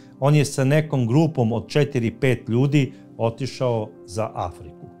rastali, on je sa nekom grupom od 4-5 ljudi otišao za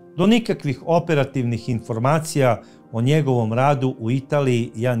Afriku. Do nikakvih operativnih informacija o njegovom radu u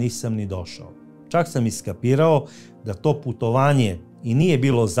Italiji ja nisam ni došao. Čak sam iskapirao da to putovanje i nije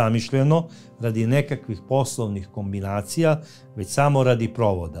bilo zamišljeno radi nekakvih poslovnih kombinacija, već samo radi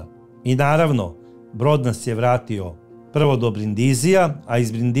provoda. I naravno, brod nas je vratio prvo do Brindizija, a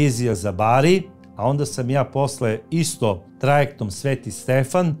iz Brindizija za Bari, a onda sam ja posle isto trajektom Sveti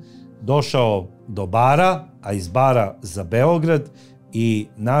Stefan došao do Bara, a iz Bara za Beograd i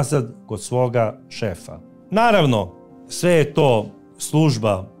nazad kod svoga šefa. Naravno, sve je to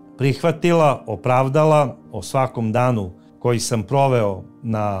služba prihvatila, opravdala o svakom danu koji sam proveo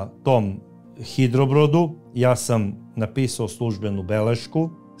na tom hidrobrodu. Ja sam napisao službenu belešku,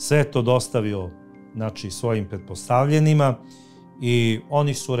 sve to dostavio svojim pretpostavljenima i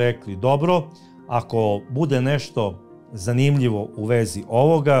oni su rekli dobro, ako bude nešto zanimljivo u vezi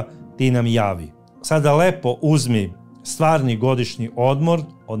ovoga, ti nam javi. Sada lepo uzmi stvarni godišnji odmor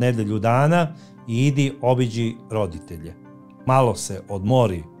od nedelju dana i idi obiđi roditelje. Malo se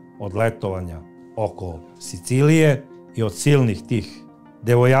odmori od letovanja oko Sicilije i od silnih tih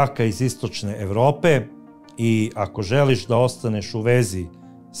devojaka iz istočne Evrope i ako želiš da ostaneš u vezi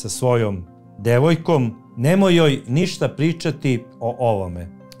sa svojom devojkom, nemoj joj ništa pričati o ovome.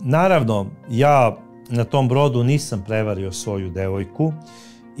 Naravno, ja na tom brodu nisam prevario svoju devojku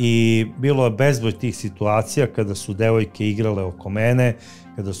i bilo je bezbroj tih situacija kada su devojke igrale oko mene,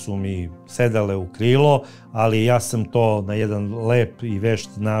 kada su mi sedale u krilo, ali ja sam to na jedan lep i vešt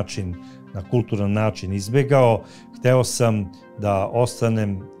način, na kulturan način izbegao. Hteo sam da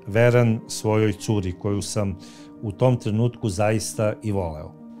ostanem veran svojoj curi koju sam u tom trenutku zaista i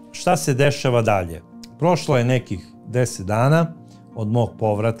voleo. Šta se dešava dalje? Prošlo je nekih 10 dana od mog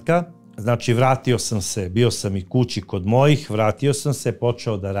povratka, znači vratio sam se, bio sam i kući kod mojih, vratio sam se,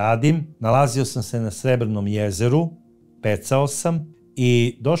 počeo da radim, nalazio sam se na Srebrnom jezeru, pecao sam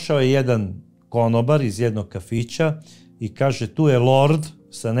i došao je jedan konobar iz jednog kafića i kaže tu je Lord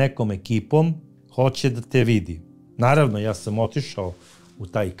sa nekom ekipom, hoće da te vidi. Naravno, ja sam otišao u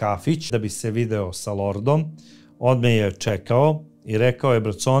taj kafić da bi se video sa Lordom, on me je čekao i rekao je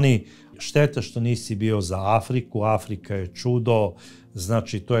braconi, šteta što nisi bio za Afriku, Afrika je čudo,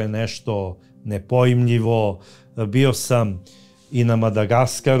 znači to je nešto nepojmljivo, bio sam i na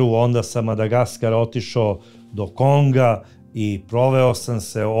Madagaskaru, onda sa Madagaskara otišao do Konga i proveo sam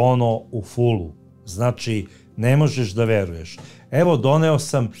se u fulu, znači ne možeš da veruješ. Evo doneo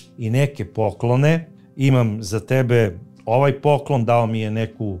sam i neke poklone, imam za tebe ovaj poklon, dao mi je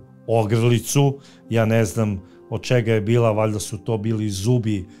neku ogrlicu, ja ne znam od čega je bila, valjda su to bili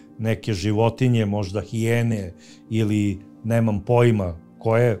zubi neke životinje, možda hijene ili nemam pojma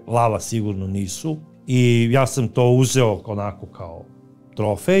koje, lava sigurno nisu. I ja sam to uzeo onako kao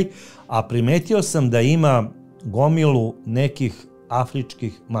trofej, a primetio sam da ima gomilu nekih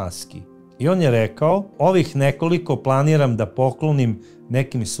afričkih maski. I on je rekao, ovih nekoliko planiram da poklonim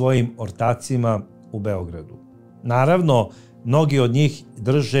nekim svojim ortacima u Beogradu. Naravno, mnogi od njih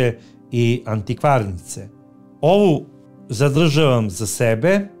drže i antikvarnice. Ovu zadržavam za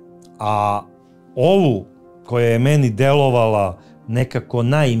sebe, a ovu koja je meni delovala nekako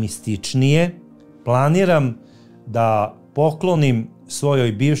najmističnije, planiram da poklonim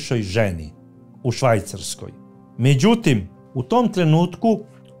svojoj bivšoj ženi u Švajcarskoj. Međutim, u tom trenutku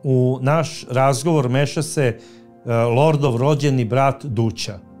u naš razgovor meša se Lordov rođeni brat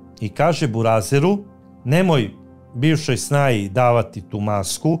Duća i kaže Burazeru, nemoj bivšoj snaji davati tu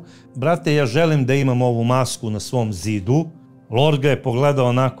masku, brate, ja želim da imam ovu masku na svom zidu. Lord ga je pogledao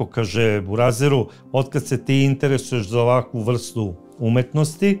onako, kaže Burazeru, otkad se ti interesuješ za ovakvu vrstu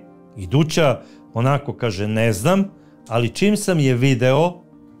umetnosti? I Duća onako kaže, ne znam, ali čim sam je video,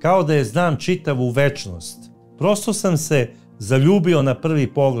 kao da je znam čitavu večnost, prosto sam se zaljubio na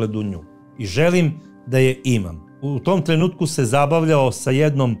prvi pogled u nju i želim da je imam. U tom trenutku se zabavljao sa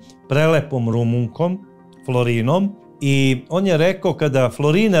jednom prelepom Rumunkom, Florinom, i on je rekao kada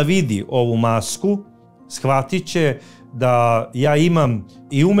Florina vidi ovu masku, shvatit će da ja imam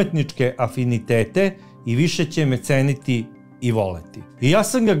i umetničke afinitete i više će me ceniti i voleti. I ja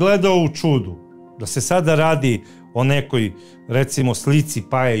sam ga gledao u čudu, da se sada radi o nekoj, recimo, slici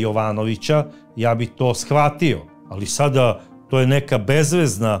Paje Jovanovića, ja bi to shvatio, ali sada to je neka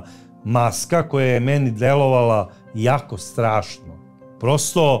bezvezna maska koja je meni delovala jako strašno.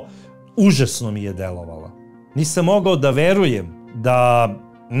 Prosto užasno mi je delovala. Nisam mogao da verujem da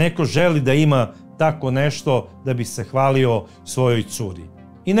neko želi da ima tako nešto da bi se hvalio svojoj curi.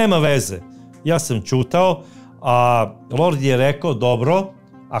 I nema veze, ja sam ćutao, a Lord je rekao, dobro,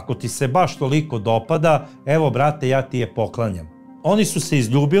 ako ti se baš toliko dopada, evo brate, ja ti je poklanjam. Oni su se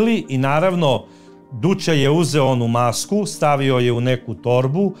izljubili i naravno Duća je uzeo onu masku, stavio je u neku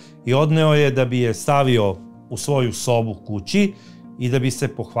torbu i odneo je da bi je stavio u svoju sobu kući i da bi se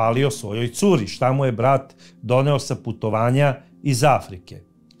pohvalio svojoj curi, šta mu je brat doneo sa putovanja iz Afrike.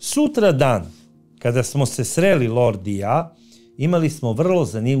 Sutra dan, kada smo se sreli Lord i ja, imali smo vrlo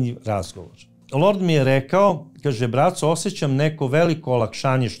zanimljiv razgovor. Lord mi je rekao, kaže, braco, osjećam neko veliko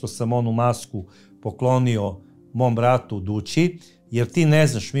olakšanje što sam onu masku poklonio mom bratu Dući, jer ti ne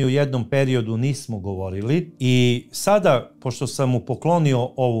znaš, mi u jednom periodu nismo govorili i sada, pošto sam mu poklonio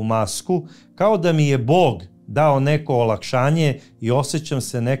ovu masku, kao da mi je Bog dao neko olakšanje i osjećam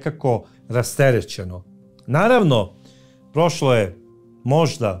se nekako rasterećeno. Naravno, prošlo je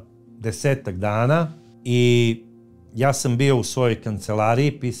možda 10 dana i ja sam bio u svojoj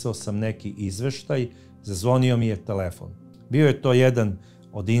kancelariji, pisao sam neki izveštaj, zazvonio mi je telefon. Bio je to jedan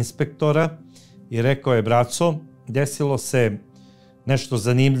od inspektora i rekao je, braco, desilo se nešto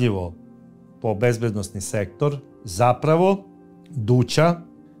zanimljivo po bezbednosni sektor. Zapravo, Duća,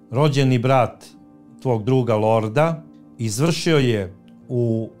 rođeni brat tvog druga Lorda, izvršio je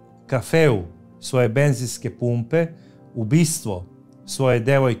u kafeu svoje benzinske pumpe ubistvo svoje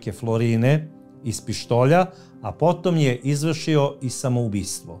devojke Florine iz pištolja, a potom je izvršio i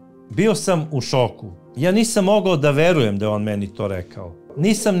samoubistvo. Bio sam u šoku. Ja nisam mogao da verujem da je on meni to rekao.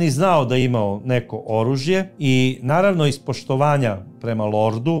 Nisam ni znao da je imao neko oružje i naravno iz poštovanja prema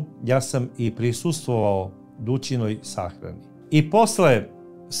Lordu ja sam i prisustvovao Dućinoj sahrani. I posle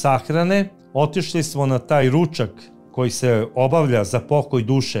sahrane otišli smo na taj ručak koji se obavlja za pokoj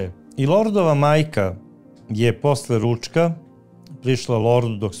duše i Lordova majka je posle ručka prišla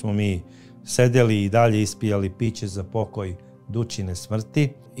Lordu dok smo mi sedeli i dalje ispijali piće za pokoj Dućine smrti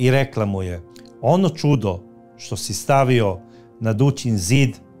i rekla mu je, ono čudo što si stavio na Dućin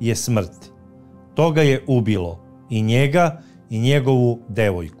zid je smrt. To ga je ubilo i njega i njegovu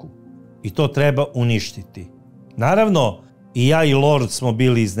devojku. I to treba uništiti. Naravno, i ja i Lord smo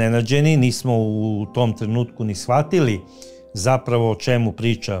bili iznenađeni, nismo u tom trenutku ni shvatili zapravo o čemu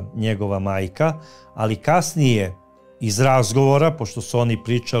priča njegova majka, ali kasnije iz razgovora, pošto su oni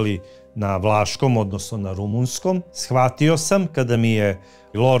pričali na vlaškom, odnosno na rumunskom, shvatio sam kada mi je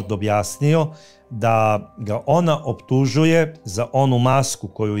Lord objasnio da ga ona optužuje za onu masku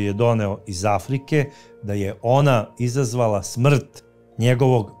koju je doneo iz Afrike, da je ona izazvala smrt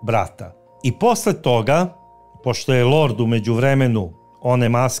njegovog brata. I posle toga, pošto je Lord u međuvremenu one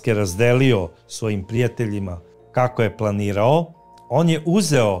maske razdelio svojim prijateljima kako je planirao, on je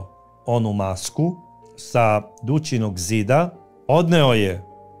uzeo onu masku sa Dućinog zida, odneo je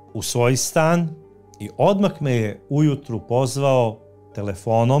u svoj stan i odmah me je ujutru pozvao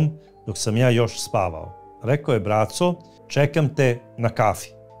telefonom dok sam ja još spavao. Rekao je, braco, čekam te na kafi.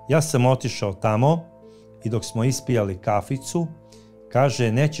 Ja sam otišao tamo i dok smo ispijali kaficu,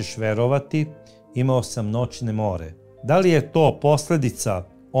 kaže, nećeš verovati, imao sam noćne more. Da li je to posljedica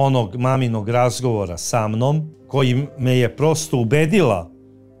onog maminog razgovora sa mnom, koji me je prosto ubedila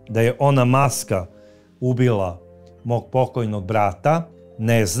da je ona maska ubila mog pokojnog brata,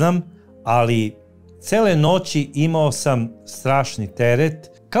 ne znam, ali cele noći imao sam strašni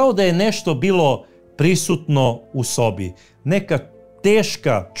teret, kao da je nešto bilo prisutno u sobi. Neka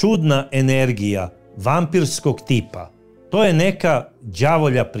teška, čudna energija, vampirskog tipa. To je neka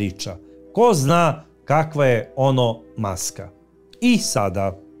đavolja priča. Ko zna kakva je ono maska. I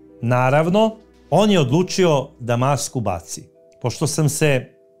sada, naravno, on je odlučio da masku baci. Pošto sam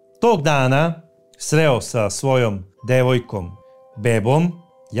se tog dana sreo sa svojom devojkom Bebom,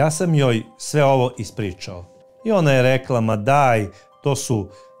 ja sam joj sve ovo ispričao. I ona je rekla, ma daj, to su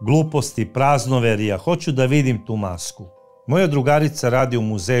gluposti, praznoverija, hoću da vidim tu masku. Moja drugarica radi u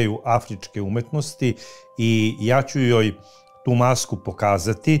muzeju Afričke umetnosti i ja ću joj tu masku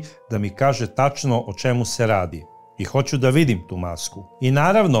pokazati da mi kaže tačno o čemu se radi. I hoću da vidim tu masku. I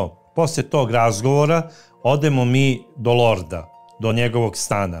naravno, posle tog razgovora, odemo mi do Lorda, do njegovog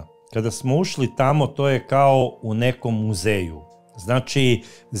stana. Kada smo ušli tamo, to je kao u nekom muzeju. Znači,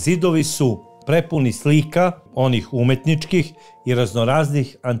 zidovi su prepuni slika, onih umetničkih i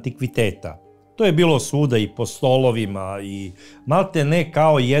raznoraznih antikviteta. To je bilo svuda i po stolovima i malte ne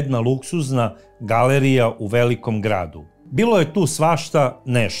kao jedna luksuzna galerija u velikom gradu. Bilo je tu svašta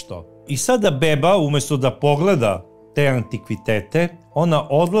nešto. I sada Beba, umjesto da pogleda te antikvitete, ona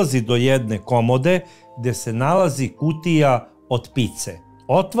odlazi do jedne komode gde se nalazi kutija od pice.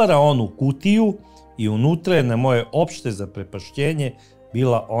 Otvara onu kutiju i unutra je, na moje opšte zaprepašćenje,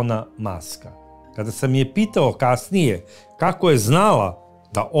 bila ona maska. Kada sam je pitao kasnije kako je znala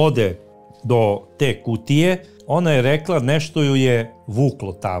da ode do te kutije, ona je rekla nešto ju je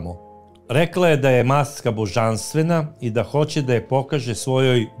vuklo tamo. Rekla je da je maska božanstvena i da hoće da je pokaže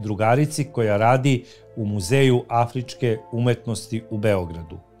svojoj drugarici koja radi u Muzeju Afričke umetnosti u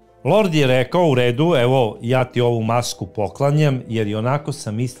Beogradu. Lord je rekao, u redu, evo ja ti ovu masku poklanjam jer i onako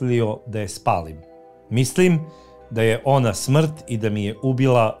sam mislio da je spalim. Mislim da je ona smrt i da mi je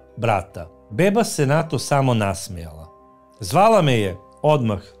ubila brata. Beba se na to samo nasmejala. Zvala me je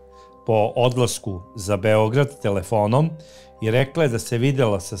odmah po odlasku za Beograd telefonom i rekla je da se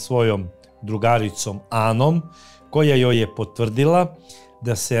videla sa svojom drugaricom Anom, koja joj je potvrdila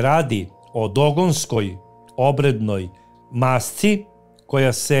da se radi o dogonskoj obrednoj masci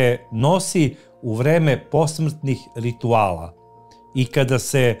koja se nosi u vreme posmrtnih rituala i kada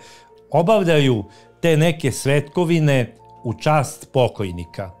se obavljaju te neke svetkovine u čast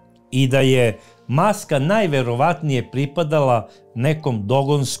pokojnika i da je maska najverovatnije pripadala nekom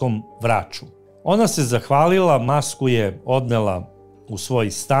dogonskom vraču. Ona se zahvalila, masku je odnela u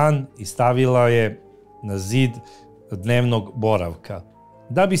svoj stan i stavila je na zid dnevnog boravka.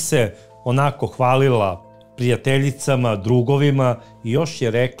 Da bi se onako hvalila prijateljicama, drugovima i još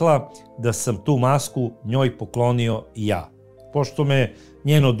je rekla da sam tu masku njoj poklonio i ja, pošto me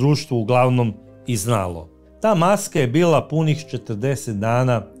njeno društvo uglavnom i znalo. Ta maska je bila punih 40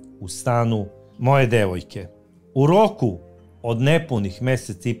 dana u stanu moje devojke. U roku od nepunih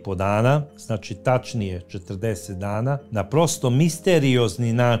mesec i po dana, znači tačnije 40 dana, na prosto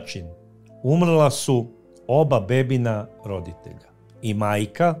misteriozni način umrla su oba bebina roditelja, i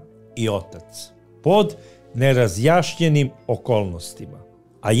majka i otac, pod nerazjašnjenim okolnostima.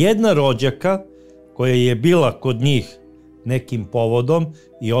 A jedna rođaka koja je bila kod njih nekim povodom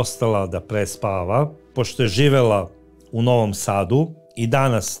i ostala da prespava, pošto je živela u Novom Sadu i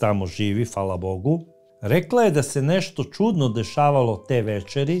danas tamo živi, hvala Bogu, rekla je da se nešto čudno dešavalo te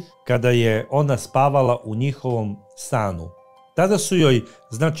večeri kada je ona spavala u njihovom stanu. Tada su joj,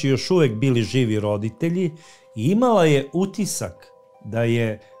 znači, još uvek bili živi roditelji i imala je utisak da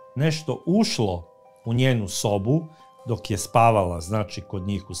je nešto ušlo u njenu sobu dok je spavala, znači, kod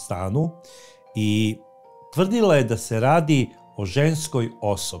njih u stanu, i tvrdila je da se radi o ženskoj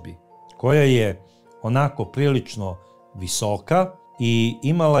osobi koja je onako prilično visoka i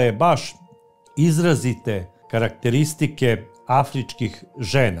imala je baš izrazite karakteristike afričkih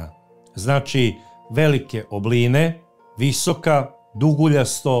žena. Znači, velike obline, visoka,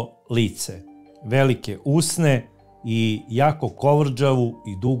 duguljasto lice, velike usne i jako kovrđavu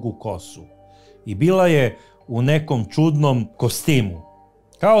i dugu kosu. I bila je u nekom čudnom kostimu,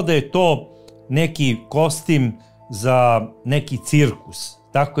 kao da je to neki kostim za neki cirkus.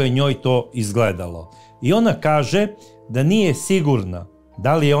 Tako je njoj to izgledalo. I ona kaže da nije sigurna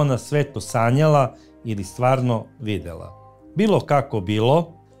da li je ona sve to sanjala ili stvarno videla. Bilo kako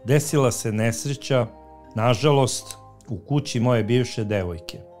bilo, desila se nesreća, nažalost, u kući moje bivše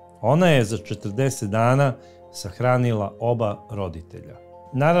devojke. Ona je za 40 dana sahranila oba roditelja.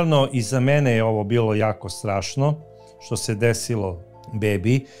 Naravno, i za mene je ovo bilo jako strašno, što se desilo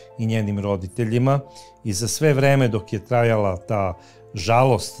bebi i njenim roditeljima, i za sve vreme dok je trajala ta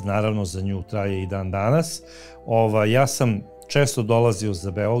žalost, naravno za nju traje i dan danas, ja sam često dolazio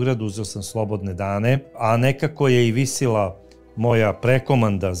za Beograd, uzeo sam slobodne dane, a nekako je i visila moja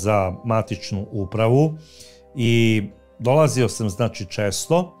prekomanda za matičnu upravu i dolazio sam, znači,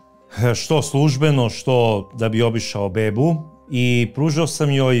 često, što službeno, što da bi obišao bebu, i pružao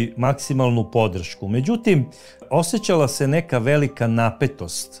sam joj maksimalnu podršku. Međutim, osjećala se neka velika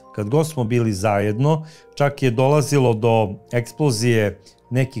napetost kad god smo bili zajedno, čak je dolazilo do eksplozije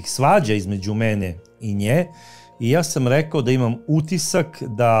nekih svađa između mene i nje, i ja sam rekao da imam utisak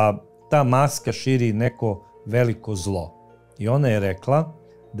da ta maska širi neko veliko zlo. I ona je rekla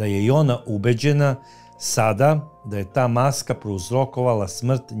da je i ona ubeđena sada da je ta maska prouzrokovala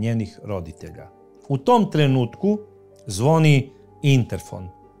smrt njenih roditelja. U tom trenutku zvoni interfon.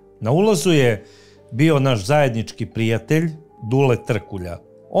 Na ulazu je bio naš zajednički prijatelj Dule Trkulja.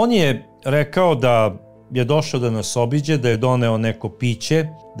 On je rekao da je došao da nas obiđe, da je doneo neko piće,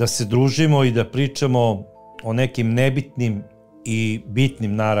 da se družimo i da pričamo o nekim nebitnim i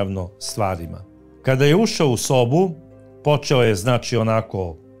bitnim, naravno, stvarima. Kada je ušao u sobu, počeo je, znači,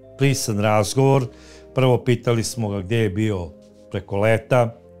 onako prisan razgovor. Prvo pitali smo ga gdje je bio preko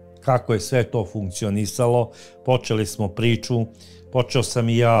leta, kako je sve to funkcionisalo, počeli smo priču, počeo sam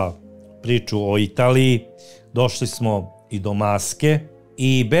i ja priču o Italiji, došli smo i do maske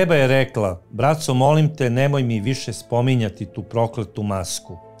i beba je rekla: braco, molim te, nemoj mi više spominjati tu prokletu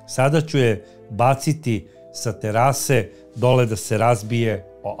masku. Sada ću je baciti sa terase dole da se razbije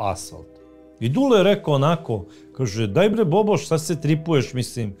o asfalt. I Dule je rekao onako, kaže, daj bre Bobo, šta se tripuješ,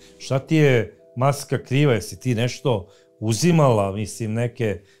 mislim, šta ti je Maska kriva, jesi ti nešto uzimala, mislim,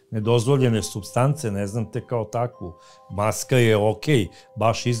 neke nedozvoljene supstance, ne znam te kao takvu. Maska je okej,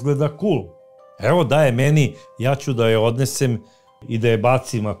 baš izgleda cool. Evo daje meni, ja ću da je odnesem i da je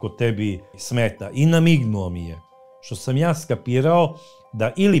bacim ako tebi smeta. I namignuo mi je. Što sam ja skapirao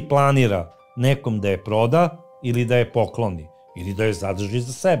da ili planira nekom da je proda, ili da je pokloni, ili da je zadrži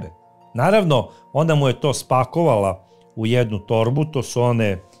za sebe. Naravno, onda mu je to spakovala u jednu torbu, to su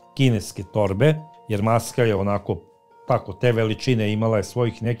one kineske torbe, jer Maska je onako, tako, te veličine, imala je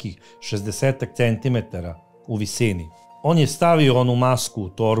svojih nekih 60 centimetara u visini. On je stavio onu Masku u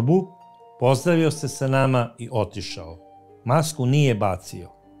torbu, pozdravio se sa nama i otišao. Masku nije bacio.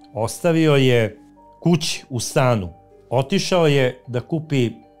 Ostavio je kući u stanu. Otišao je da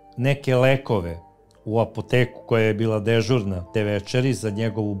kupi neke lekove u apoteku koja je bila dežurna te večeri za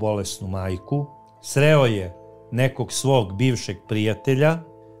njegovu bolesnu majku. Sreo je nekog svog bivšeg prijatelja.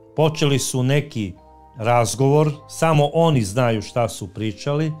 Počeli su neki razgovor, samo oni znaju šta su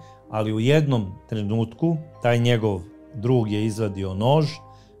pričali, ali u jednom trenutku taj njegov drug je izvadio nož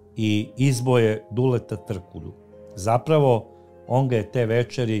i izboje Duleta Trkulju. Zapravo, on ga je te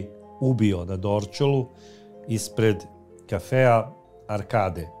večeri ubio na Dorćolu ispred kafea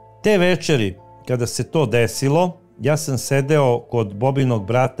Arkade. Te večeri, kada se to desilo, ja sam sedeo kod Bobinog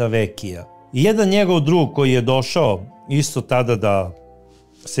brata Vekija. I jedan njegov drug koji je došao isto tada da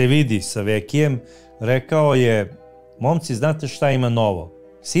se vidi sa Vekijem, rekao je, momci, znate šta ima novo?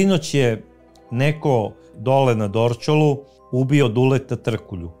 Sinoć je neko dole na Dorćolu ubio Duleta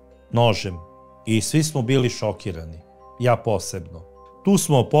Trkulju nožem i svi smo bili šokirani, ja posebno. Tu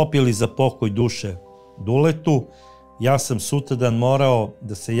smo popili za pokoj duše Duletu. Ja sam sutradan morao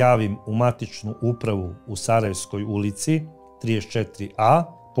da se javim u matičnu upravu u Sarajevskoj ulici 34A.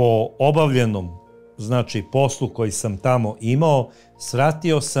 Po obavljenom, znači, poslu koji sam tamo imao,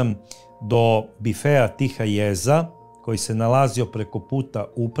 svratio sam do bifeja Tiha jeza koji se nalazio preko puta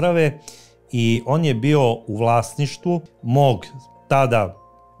uprave i on je bio u vlasništvu mog tada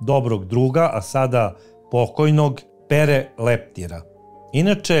dobrog druga, a sada pokojnog Pere Leptira.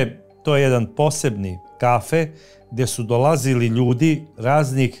 Inače, to je jedan posebni kafe gdje su dolazili ljudi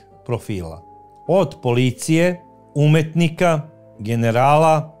raznih profila. Od policije, umetnika,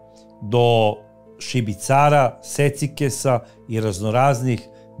 generala do šibicara, secikesa i raznoraznih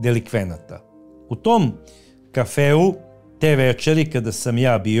delikvenata. U tom kafeu te večeri kada sam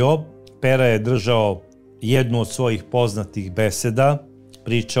ja bio, Pera je držao jednu od svojih poznatih beseda,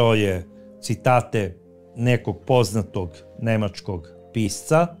 pričao je citate nekog poznatog nemačkog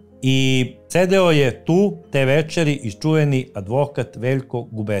pisca i sedeo je tu te večeri i čuveni advokat Veljko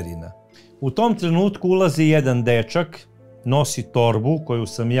Guberina. U tom trenutku ulazi jedan dečak, nosi torbu koju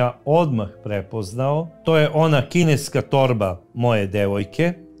sam ja odmah prepoznao. To je ona kineska torba moje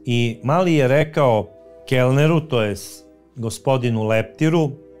devojke i mali je rekao kelneru, to je gospodinu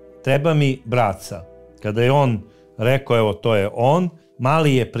Leptiru, treba mi braca. Kada je on rekao, evo to je on,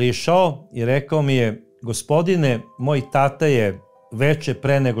 mali je prišao i rekao mi je, gospodine, moj tata je veče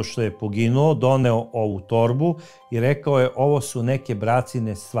pre nego što je poginuo doneo ovu torbu i rekao je, ovo su neke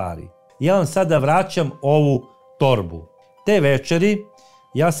bracine stvari. Ja vam sada vraćam ovu torbu. Te večeri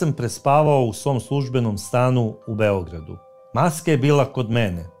ja sam prespavao u svom službenom stanu u Beogradu. Maska je bila kod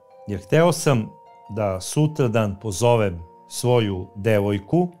mene, jer hteo sam da sutradan pozovem svoju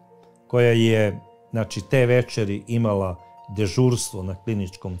devojku, koja je, znači, te večeri imala dežurstvo na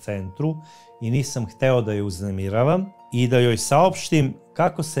kliničkom centru i nisam hteo da je uznemiravam i da joj saopštim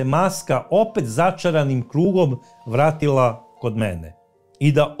kako se Maska opet začaranim krugom vratila kod mene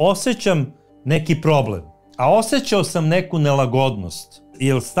i da osjećam neki problem. A osjećao sam neku nelagodnost,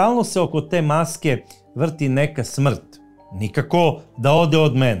 jer stalno se oko te Maske vrti neka smrt. Nikako da ode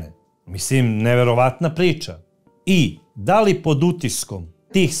od mene. Mislim, neverovatna priča. I da li pod utiskom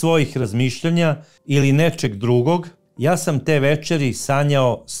tih svojih razmišljanja ili nečeg drugog, ja sam te večeri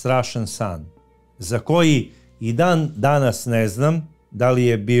sanjao strašan san, za koji i dan danas ne znam da li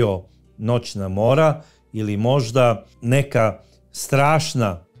je bio noćna mora ili možda neka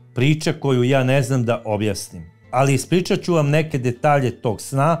strašna priča koju ja ne znam da objasnim. Ali ispričat ću vam neke detalje tog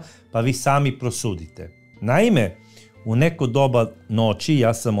sna, pa vi sami prosudite. Naime, u neko doba noći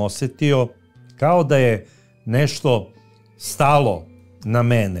ja sam osjetio kao da je nešto stalo na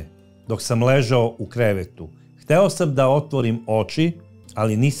mene dok sam ležao u krevetu. Hteo sam da otvorim oči,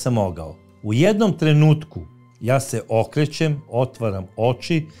 ali nisam mogao. U jednom trenutku ja se okrećem, otvaram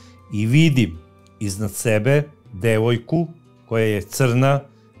oči i vidim iznad sebe devojku koja je crna,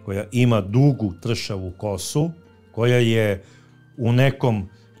 koja ima dugu tršavu kosu, koja je u nekom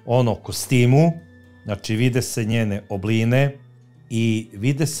kostimu, znači vide se njene obline i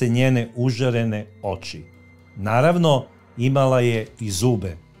vide se njene užarene oči. Naravno, imala je i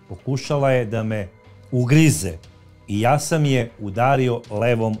zube, pokušala je da me ugrize i ja sam je udario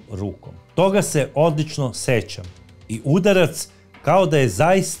levom rukom. Toga se odlično sećam i udarac kao da je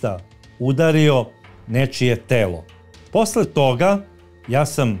zaista udario nečije telo. Posle toga ja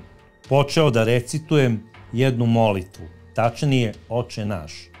sam počeo da recitujem jednu molitvu, tačnije Oče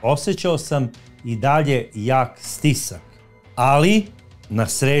naš. Osjećao sam i dalje jak stisak, ali na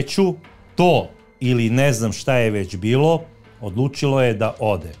sreću to ili ne znam šta je već bilo, odlučilo je da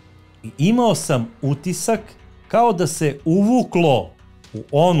ode. I imao sam utisak kao da se uvuklo u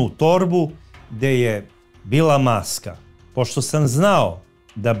onu torbu gde je bila maska. Pošto sam znao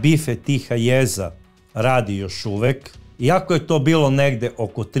da bife Tiha jeza radi još uvek, iako je to bilo negde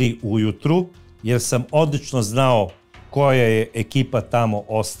oko 3 ujutru, jer sam odlično znao koja je ekipa tamo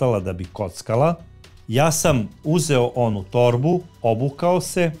ostala da bi kockala, ja sam uzeo onu torbu, obukao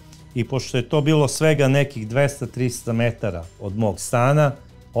se i pošto je to bilo svega nekih 200-300 metara od mog stana,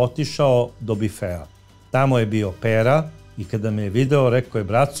 otišao do bifea. Tamo je bio Pera i kada me je video, rekao je: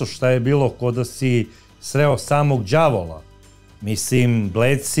 braco, šta je bilo, ko da si sreo samog đavola? Mislim,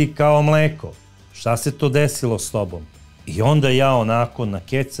 bled si kao mleko. Šta se to desilo s tobom? I onda ja onako na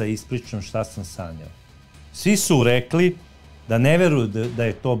keca ispričam šta sam sanjao. Svi su rekli da ne veruju da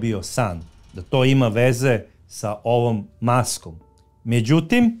je to bio san, da to ima veze sa ovom maskom.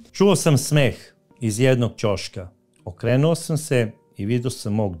 Međutim, čuo sam smeh iz jednog ćoška. Okrenuo sam se i vidio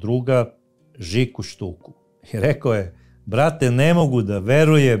sam mog druga Žiku Štuku. I rekao je: brate, ne mogu da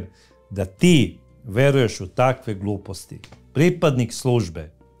verujem da ti veruješ u takve gluposti. Pripadnik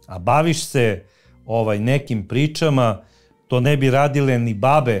službe, a baviš se nekim pričama, to ne bi radile ni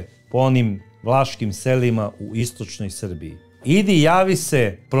babe po onim vlaškim selima u istočnoj Srbiji. Idi javi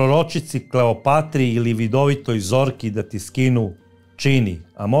se proročici Kleopatri ili vidovitoj Zorki da ti skinu čini,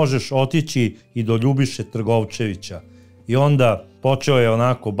 a možeš otići i do Ljubiše Trgovčevića. I onda počeo je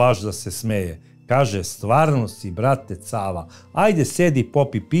onako baš da se smeje. Kaže: stvarno si, brate Cava, ajde sedi,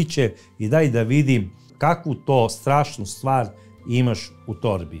 popi piće i daj da vidim kakvu to strašnu stvar imaš u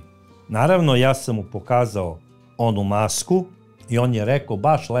torbi. Naravno, ja sam mu pokazao onu masku i on je rekao: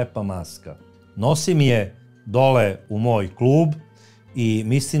 baš lepa maska. Nosim je dole u moj klub i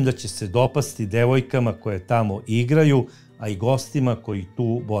mislim da će se dopasti devojkama koje tamo igraju, a i gostima koji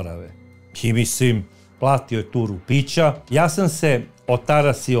tu borave. I mislim, platio je turu pića. Ja sam se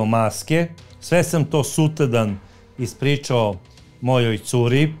otarasio maske, sve sam to sutradan ispričao mojoj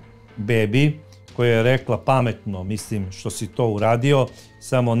curi, Bebi, koja je rekla: pametno, mislim, što si to uradio,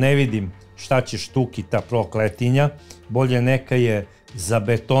 samo ne vidim šta će Štuki ta prokletinja, bolje neka je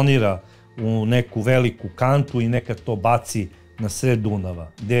zabetonira u neku veliku kantu i neka to baci na sred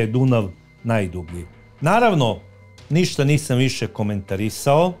Dunava, gde je Dunav najdublji. Naravno, ništa nisam više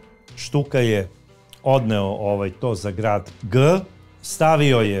komentarisao. Štuka je odneo to za grad G,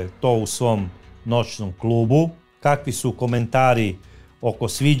 stavio je to u svom noćnom klubu. Kakvi su komentari oko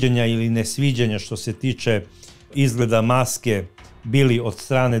sviđanja ili nesviđanja što se tiče izgleda maske bili od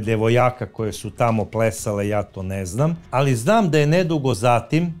strane devojaka koje su tamo plesale, ja to ne znam. Ali znam da je nedugo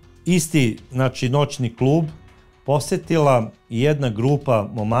zatim isti, znači, noćni klub posetila jedna grupa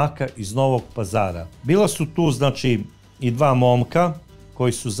momaka iz Novog Pazara. Bila su tu, znači, i 2 momka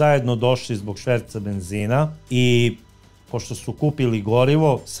koji su zajedno došli zbog šverca benzina i pošto su kupili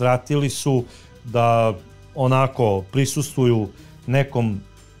gorivo, svratili su da onako prisustvuju nekom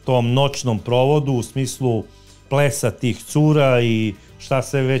tom noćnom provodu u smislu plesa tih cura i šta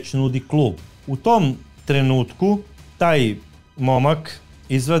se već nudi klub. U tom trenutku taj momak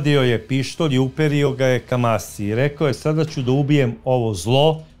izvadio je pištolj i uperio ga je ka masci i rekao je: sada ću da ubijem ovo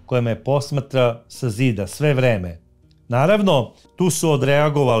zlo koje me posmatra sa zida sve vreme. Naravno, tu su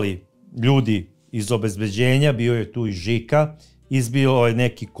odreagovali ljudi iz obezbeđenja, bio je tu i Žika, izbio je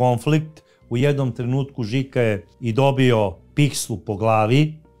neki konflikt. U jednom trenutku Žika je i dobio pikslu po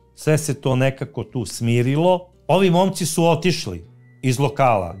glavi, sve se to nekako tu smirilo. Ovi momci su otišli iz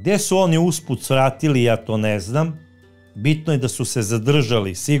lokala. Gde su oni usput svratili, ja to ne znam. Bitno je da su se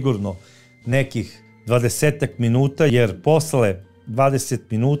zadržali sigurno nekih 20 minuta, jer posle 20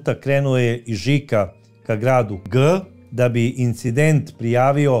 minuta krenuo je i Žika ka gradu G da bi incident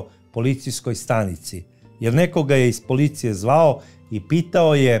prijavio policijskoj stanici. Jer nekoga je iz policije zvao i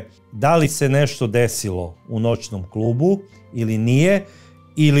pitao je da li se nešto desilo u noćnom klubu ili nije,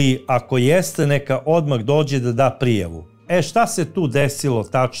 ili ako jeste neka odmah dođe da da prijavu. Šta se tu desilo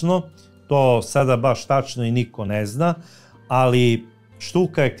tačno, to sada baš tačno i niko ne zna, ali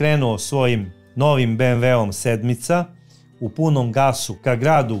Štuka je krenuo svojim novim BMW-om sedmica, u punom gasu ka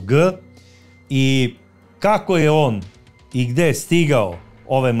gradu G i kako je on i gde je stigao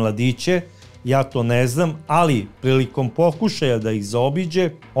ove mladiće, ja to ne znam, ali prilikom pokušaja da ih zaobiđe,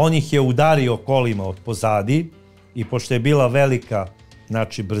 on ih je udario kolima od pozadi i pošto je bila velika,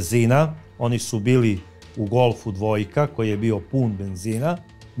 znači, brzina, oni su bili u Golfu dvojka koji je bio pun benzina,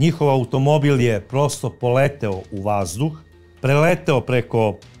 njihov automobil je prosto poleteo u vazduh, preleteo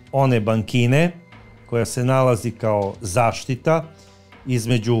preko one bankine koja se nalazi kao zaštita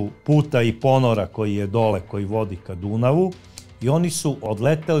između puta i ponora koji je dole, koji vodi ka Dunavu, i oni su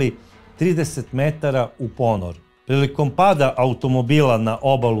odleteli 30 metara u ponor. Prilikom pada automobila na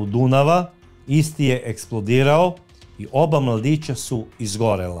obalu Dunava, isti je eksplodirao i oba mladića su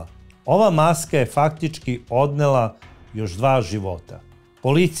izgorela. Ova maska je faktički odnela još 2 života.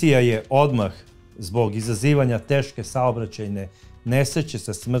 Policija je odmah, zbog izazivanja teške saobraćajne nesreće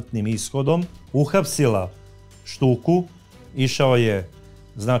sa smrtnim ishodom, uhapsila Štuku, išao je,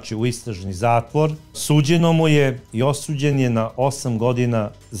 znači, u istražni zatvor, suđeno mu je i osuđen je na 8 godina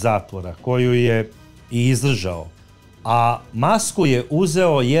zatvora, koju je i izdržao. A masku je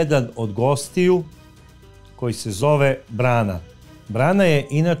uzeo jedan od gostiju koji se zove Brana. Brana je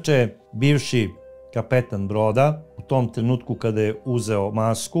inače bivši kapetan broda. U tom trenutku kada je uzeo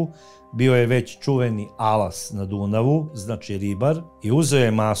masku, bio je već čuveni alas na Dunavu, znači ribar, i uzeo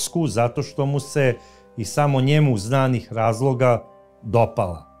je masku zato što mu se i samo njemu znanih razloga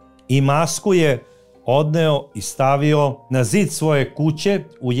dopala. I masku je odneo i stavio na zid svoje kuće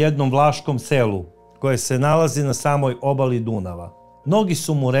u jednom vlaškom selu koje se nalazi na samoj obali Dunava. Mnogi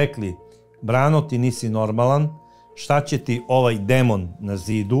su mu rekli: Brano, ti nisi normalan, šta će ti ovaj demon na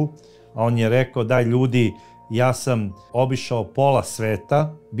zidu? A on je rekao: daj ljudi, ja sam obišao pola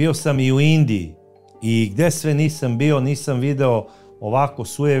sveta, bio sam i u Indiji i gde sve nisam bio, nisam video ovako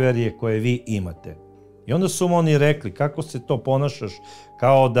sujeverje koje vi imate. I onda su mu oni rekli: kako se to ponašaš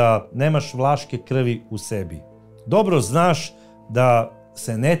kao da nemaš vlaške krvi u sebi? Dobro znaš da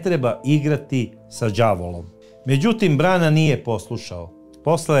se ne treba igrati sa đavolom. Međutim, Brana nije poslušao.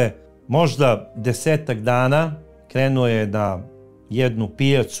 Posle možda 10-ak dana krenuo je na jednu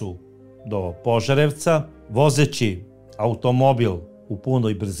pijacu do Požarevca, vozeći automobil u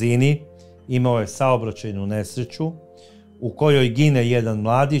punoj brzini, imao je saobraćajnu nesreću u kojoj gine jedan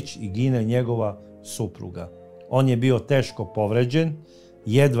mladić i gine njegova supruga. On je bio teško povređen,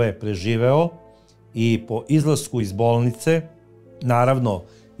 jedva je preživeo i po izlasku iz bolnice, naravno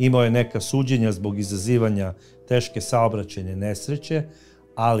imao je neka suđenja zbog izazivanja teške saobraćajne nesreće,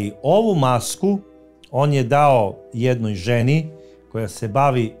 ali ovu masku on je dao jednoj ženi koja se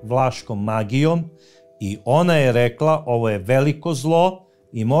bavi vlaškom magijom i ona je rekla: ovo je veliko zlo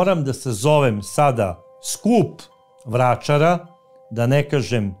i moram da sazovem sada skup vračara, da ne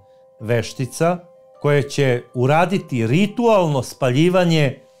kažem veštica, koje će uraditi ritualno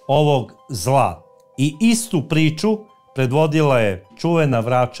spaljivanje ovog zla. I istu priču predvodila je čuvena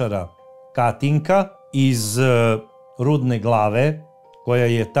vračara Katinka iz Rudne Glave, koja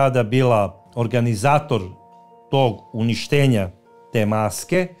je tada bila organizator tog uništenja te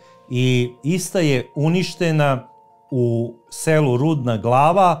maske, i ista je uništena u selu Rudna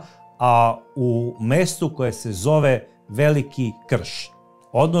Glava, a u mestu koje se zove Veliki Krš,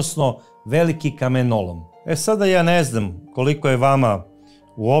 odnosno Veliki Kamenolom. Sada ja ne znam koliko je vama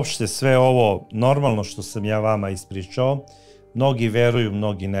uopšte sve ovo normalno što sam ja vama ispričao. Mnogi veruju,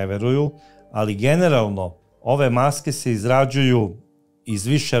 mnogi ne veruju, ali generalno ove maske se izrađuju iz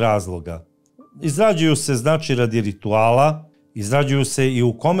više razloga. Izrađuju se, znači, radi rituala, izrađuju se i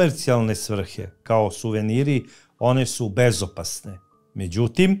u komercijalne svrhe, kao suveniri, one su bezopasne.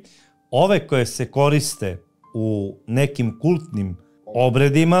 Međutim, ove koje se koriste u nekim kultnim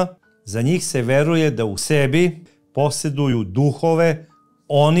obredima, za njih se veruje da u sebi posjeduju duhove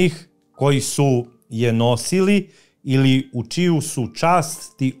onih koji su je nosili ili u čiju su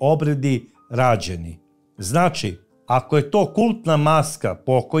čast ti obredi rađeni. Znači, ako je to kultna maska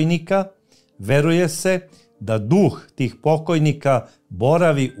pokojnika, veruje se da duh tih pokojnika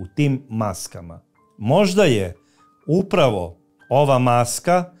boravi u tim maskama. Možda je upravo ova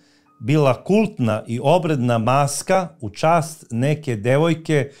maska bila kultna i obredna maska u čast neke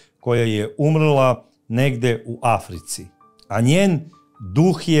devojke koja je umrla negde u Africi, a njen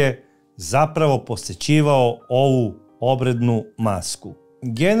duh je zapravo posećivao ovu obrednu masku.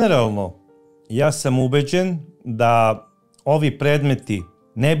 Generalno, ja sam ubeđen da ovi predmeti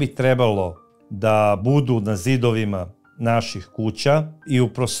ne bi trebalo da budu na zidovima naših kuća i u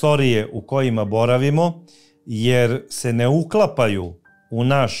prostorije u kojima boravimo, jer se ne uklapaju u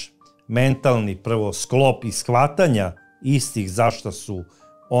naš mentalni prvo sklop i shvatanja istih zašto su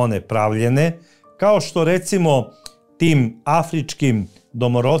one pravljene, kao što recimo tim afričkim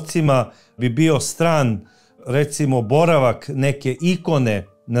domorodcima bi bio stran, recimo, boravak neke ikone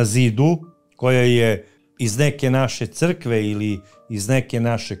na zidu, koja je iz neke naše crkve ili iz neke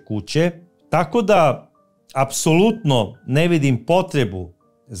naše kuće. Tako da, apsolutno ne vidim potrebu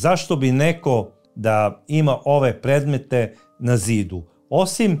zašto bi neko da ima ove predmete na zidu,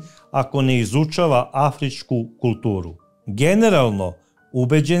 osim ako ne izučava afričku kulturu. Generalno,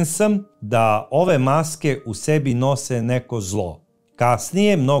 ubeđen sam da ove maske u sebi nose neko zlo.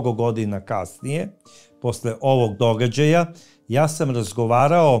 Kasnije, mnogo godina kasnije, posle ovog događaja, ja sam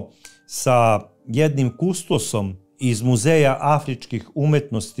razgovarao sa jednim kustosom iz Muzeja afričkih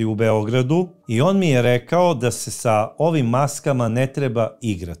umetnosti u Beogradu i on mi je rekao da se sa ovim maskama ne treba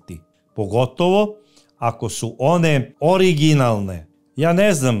igrati. Pogotovo ako su one originalne. Ja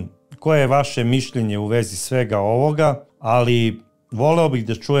ne znam koje je vaše mišljenje u vezi svega ovoga, ali voleo bih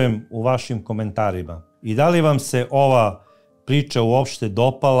da čujem u vašim komentarima. I da li vam se ova priča uopšte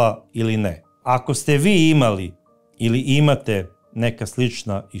dopala ili ne? Ako ste vi imali ili imate neka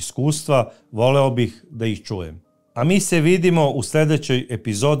slična iskustva, voleo bih da ih čujem. A mi se vidimo u sljedećoj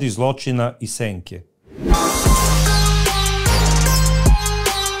epizodi Zločina iz senke.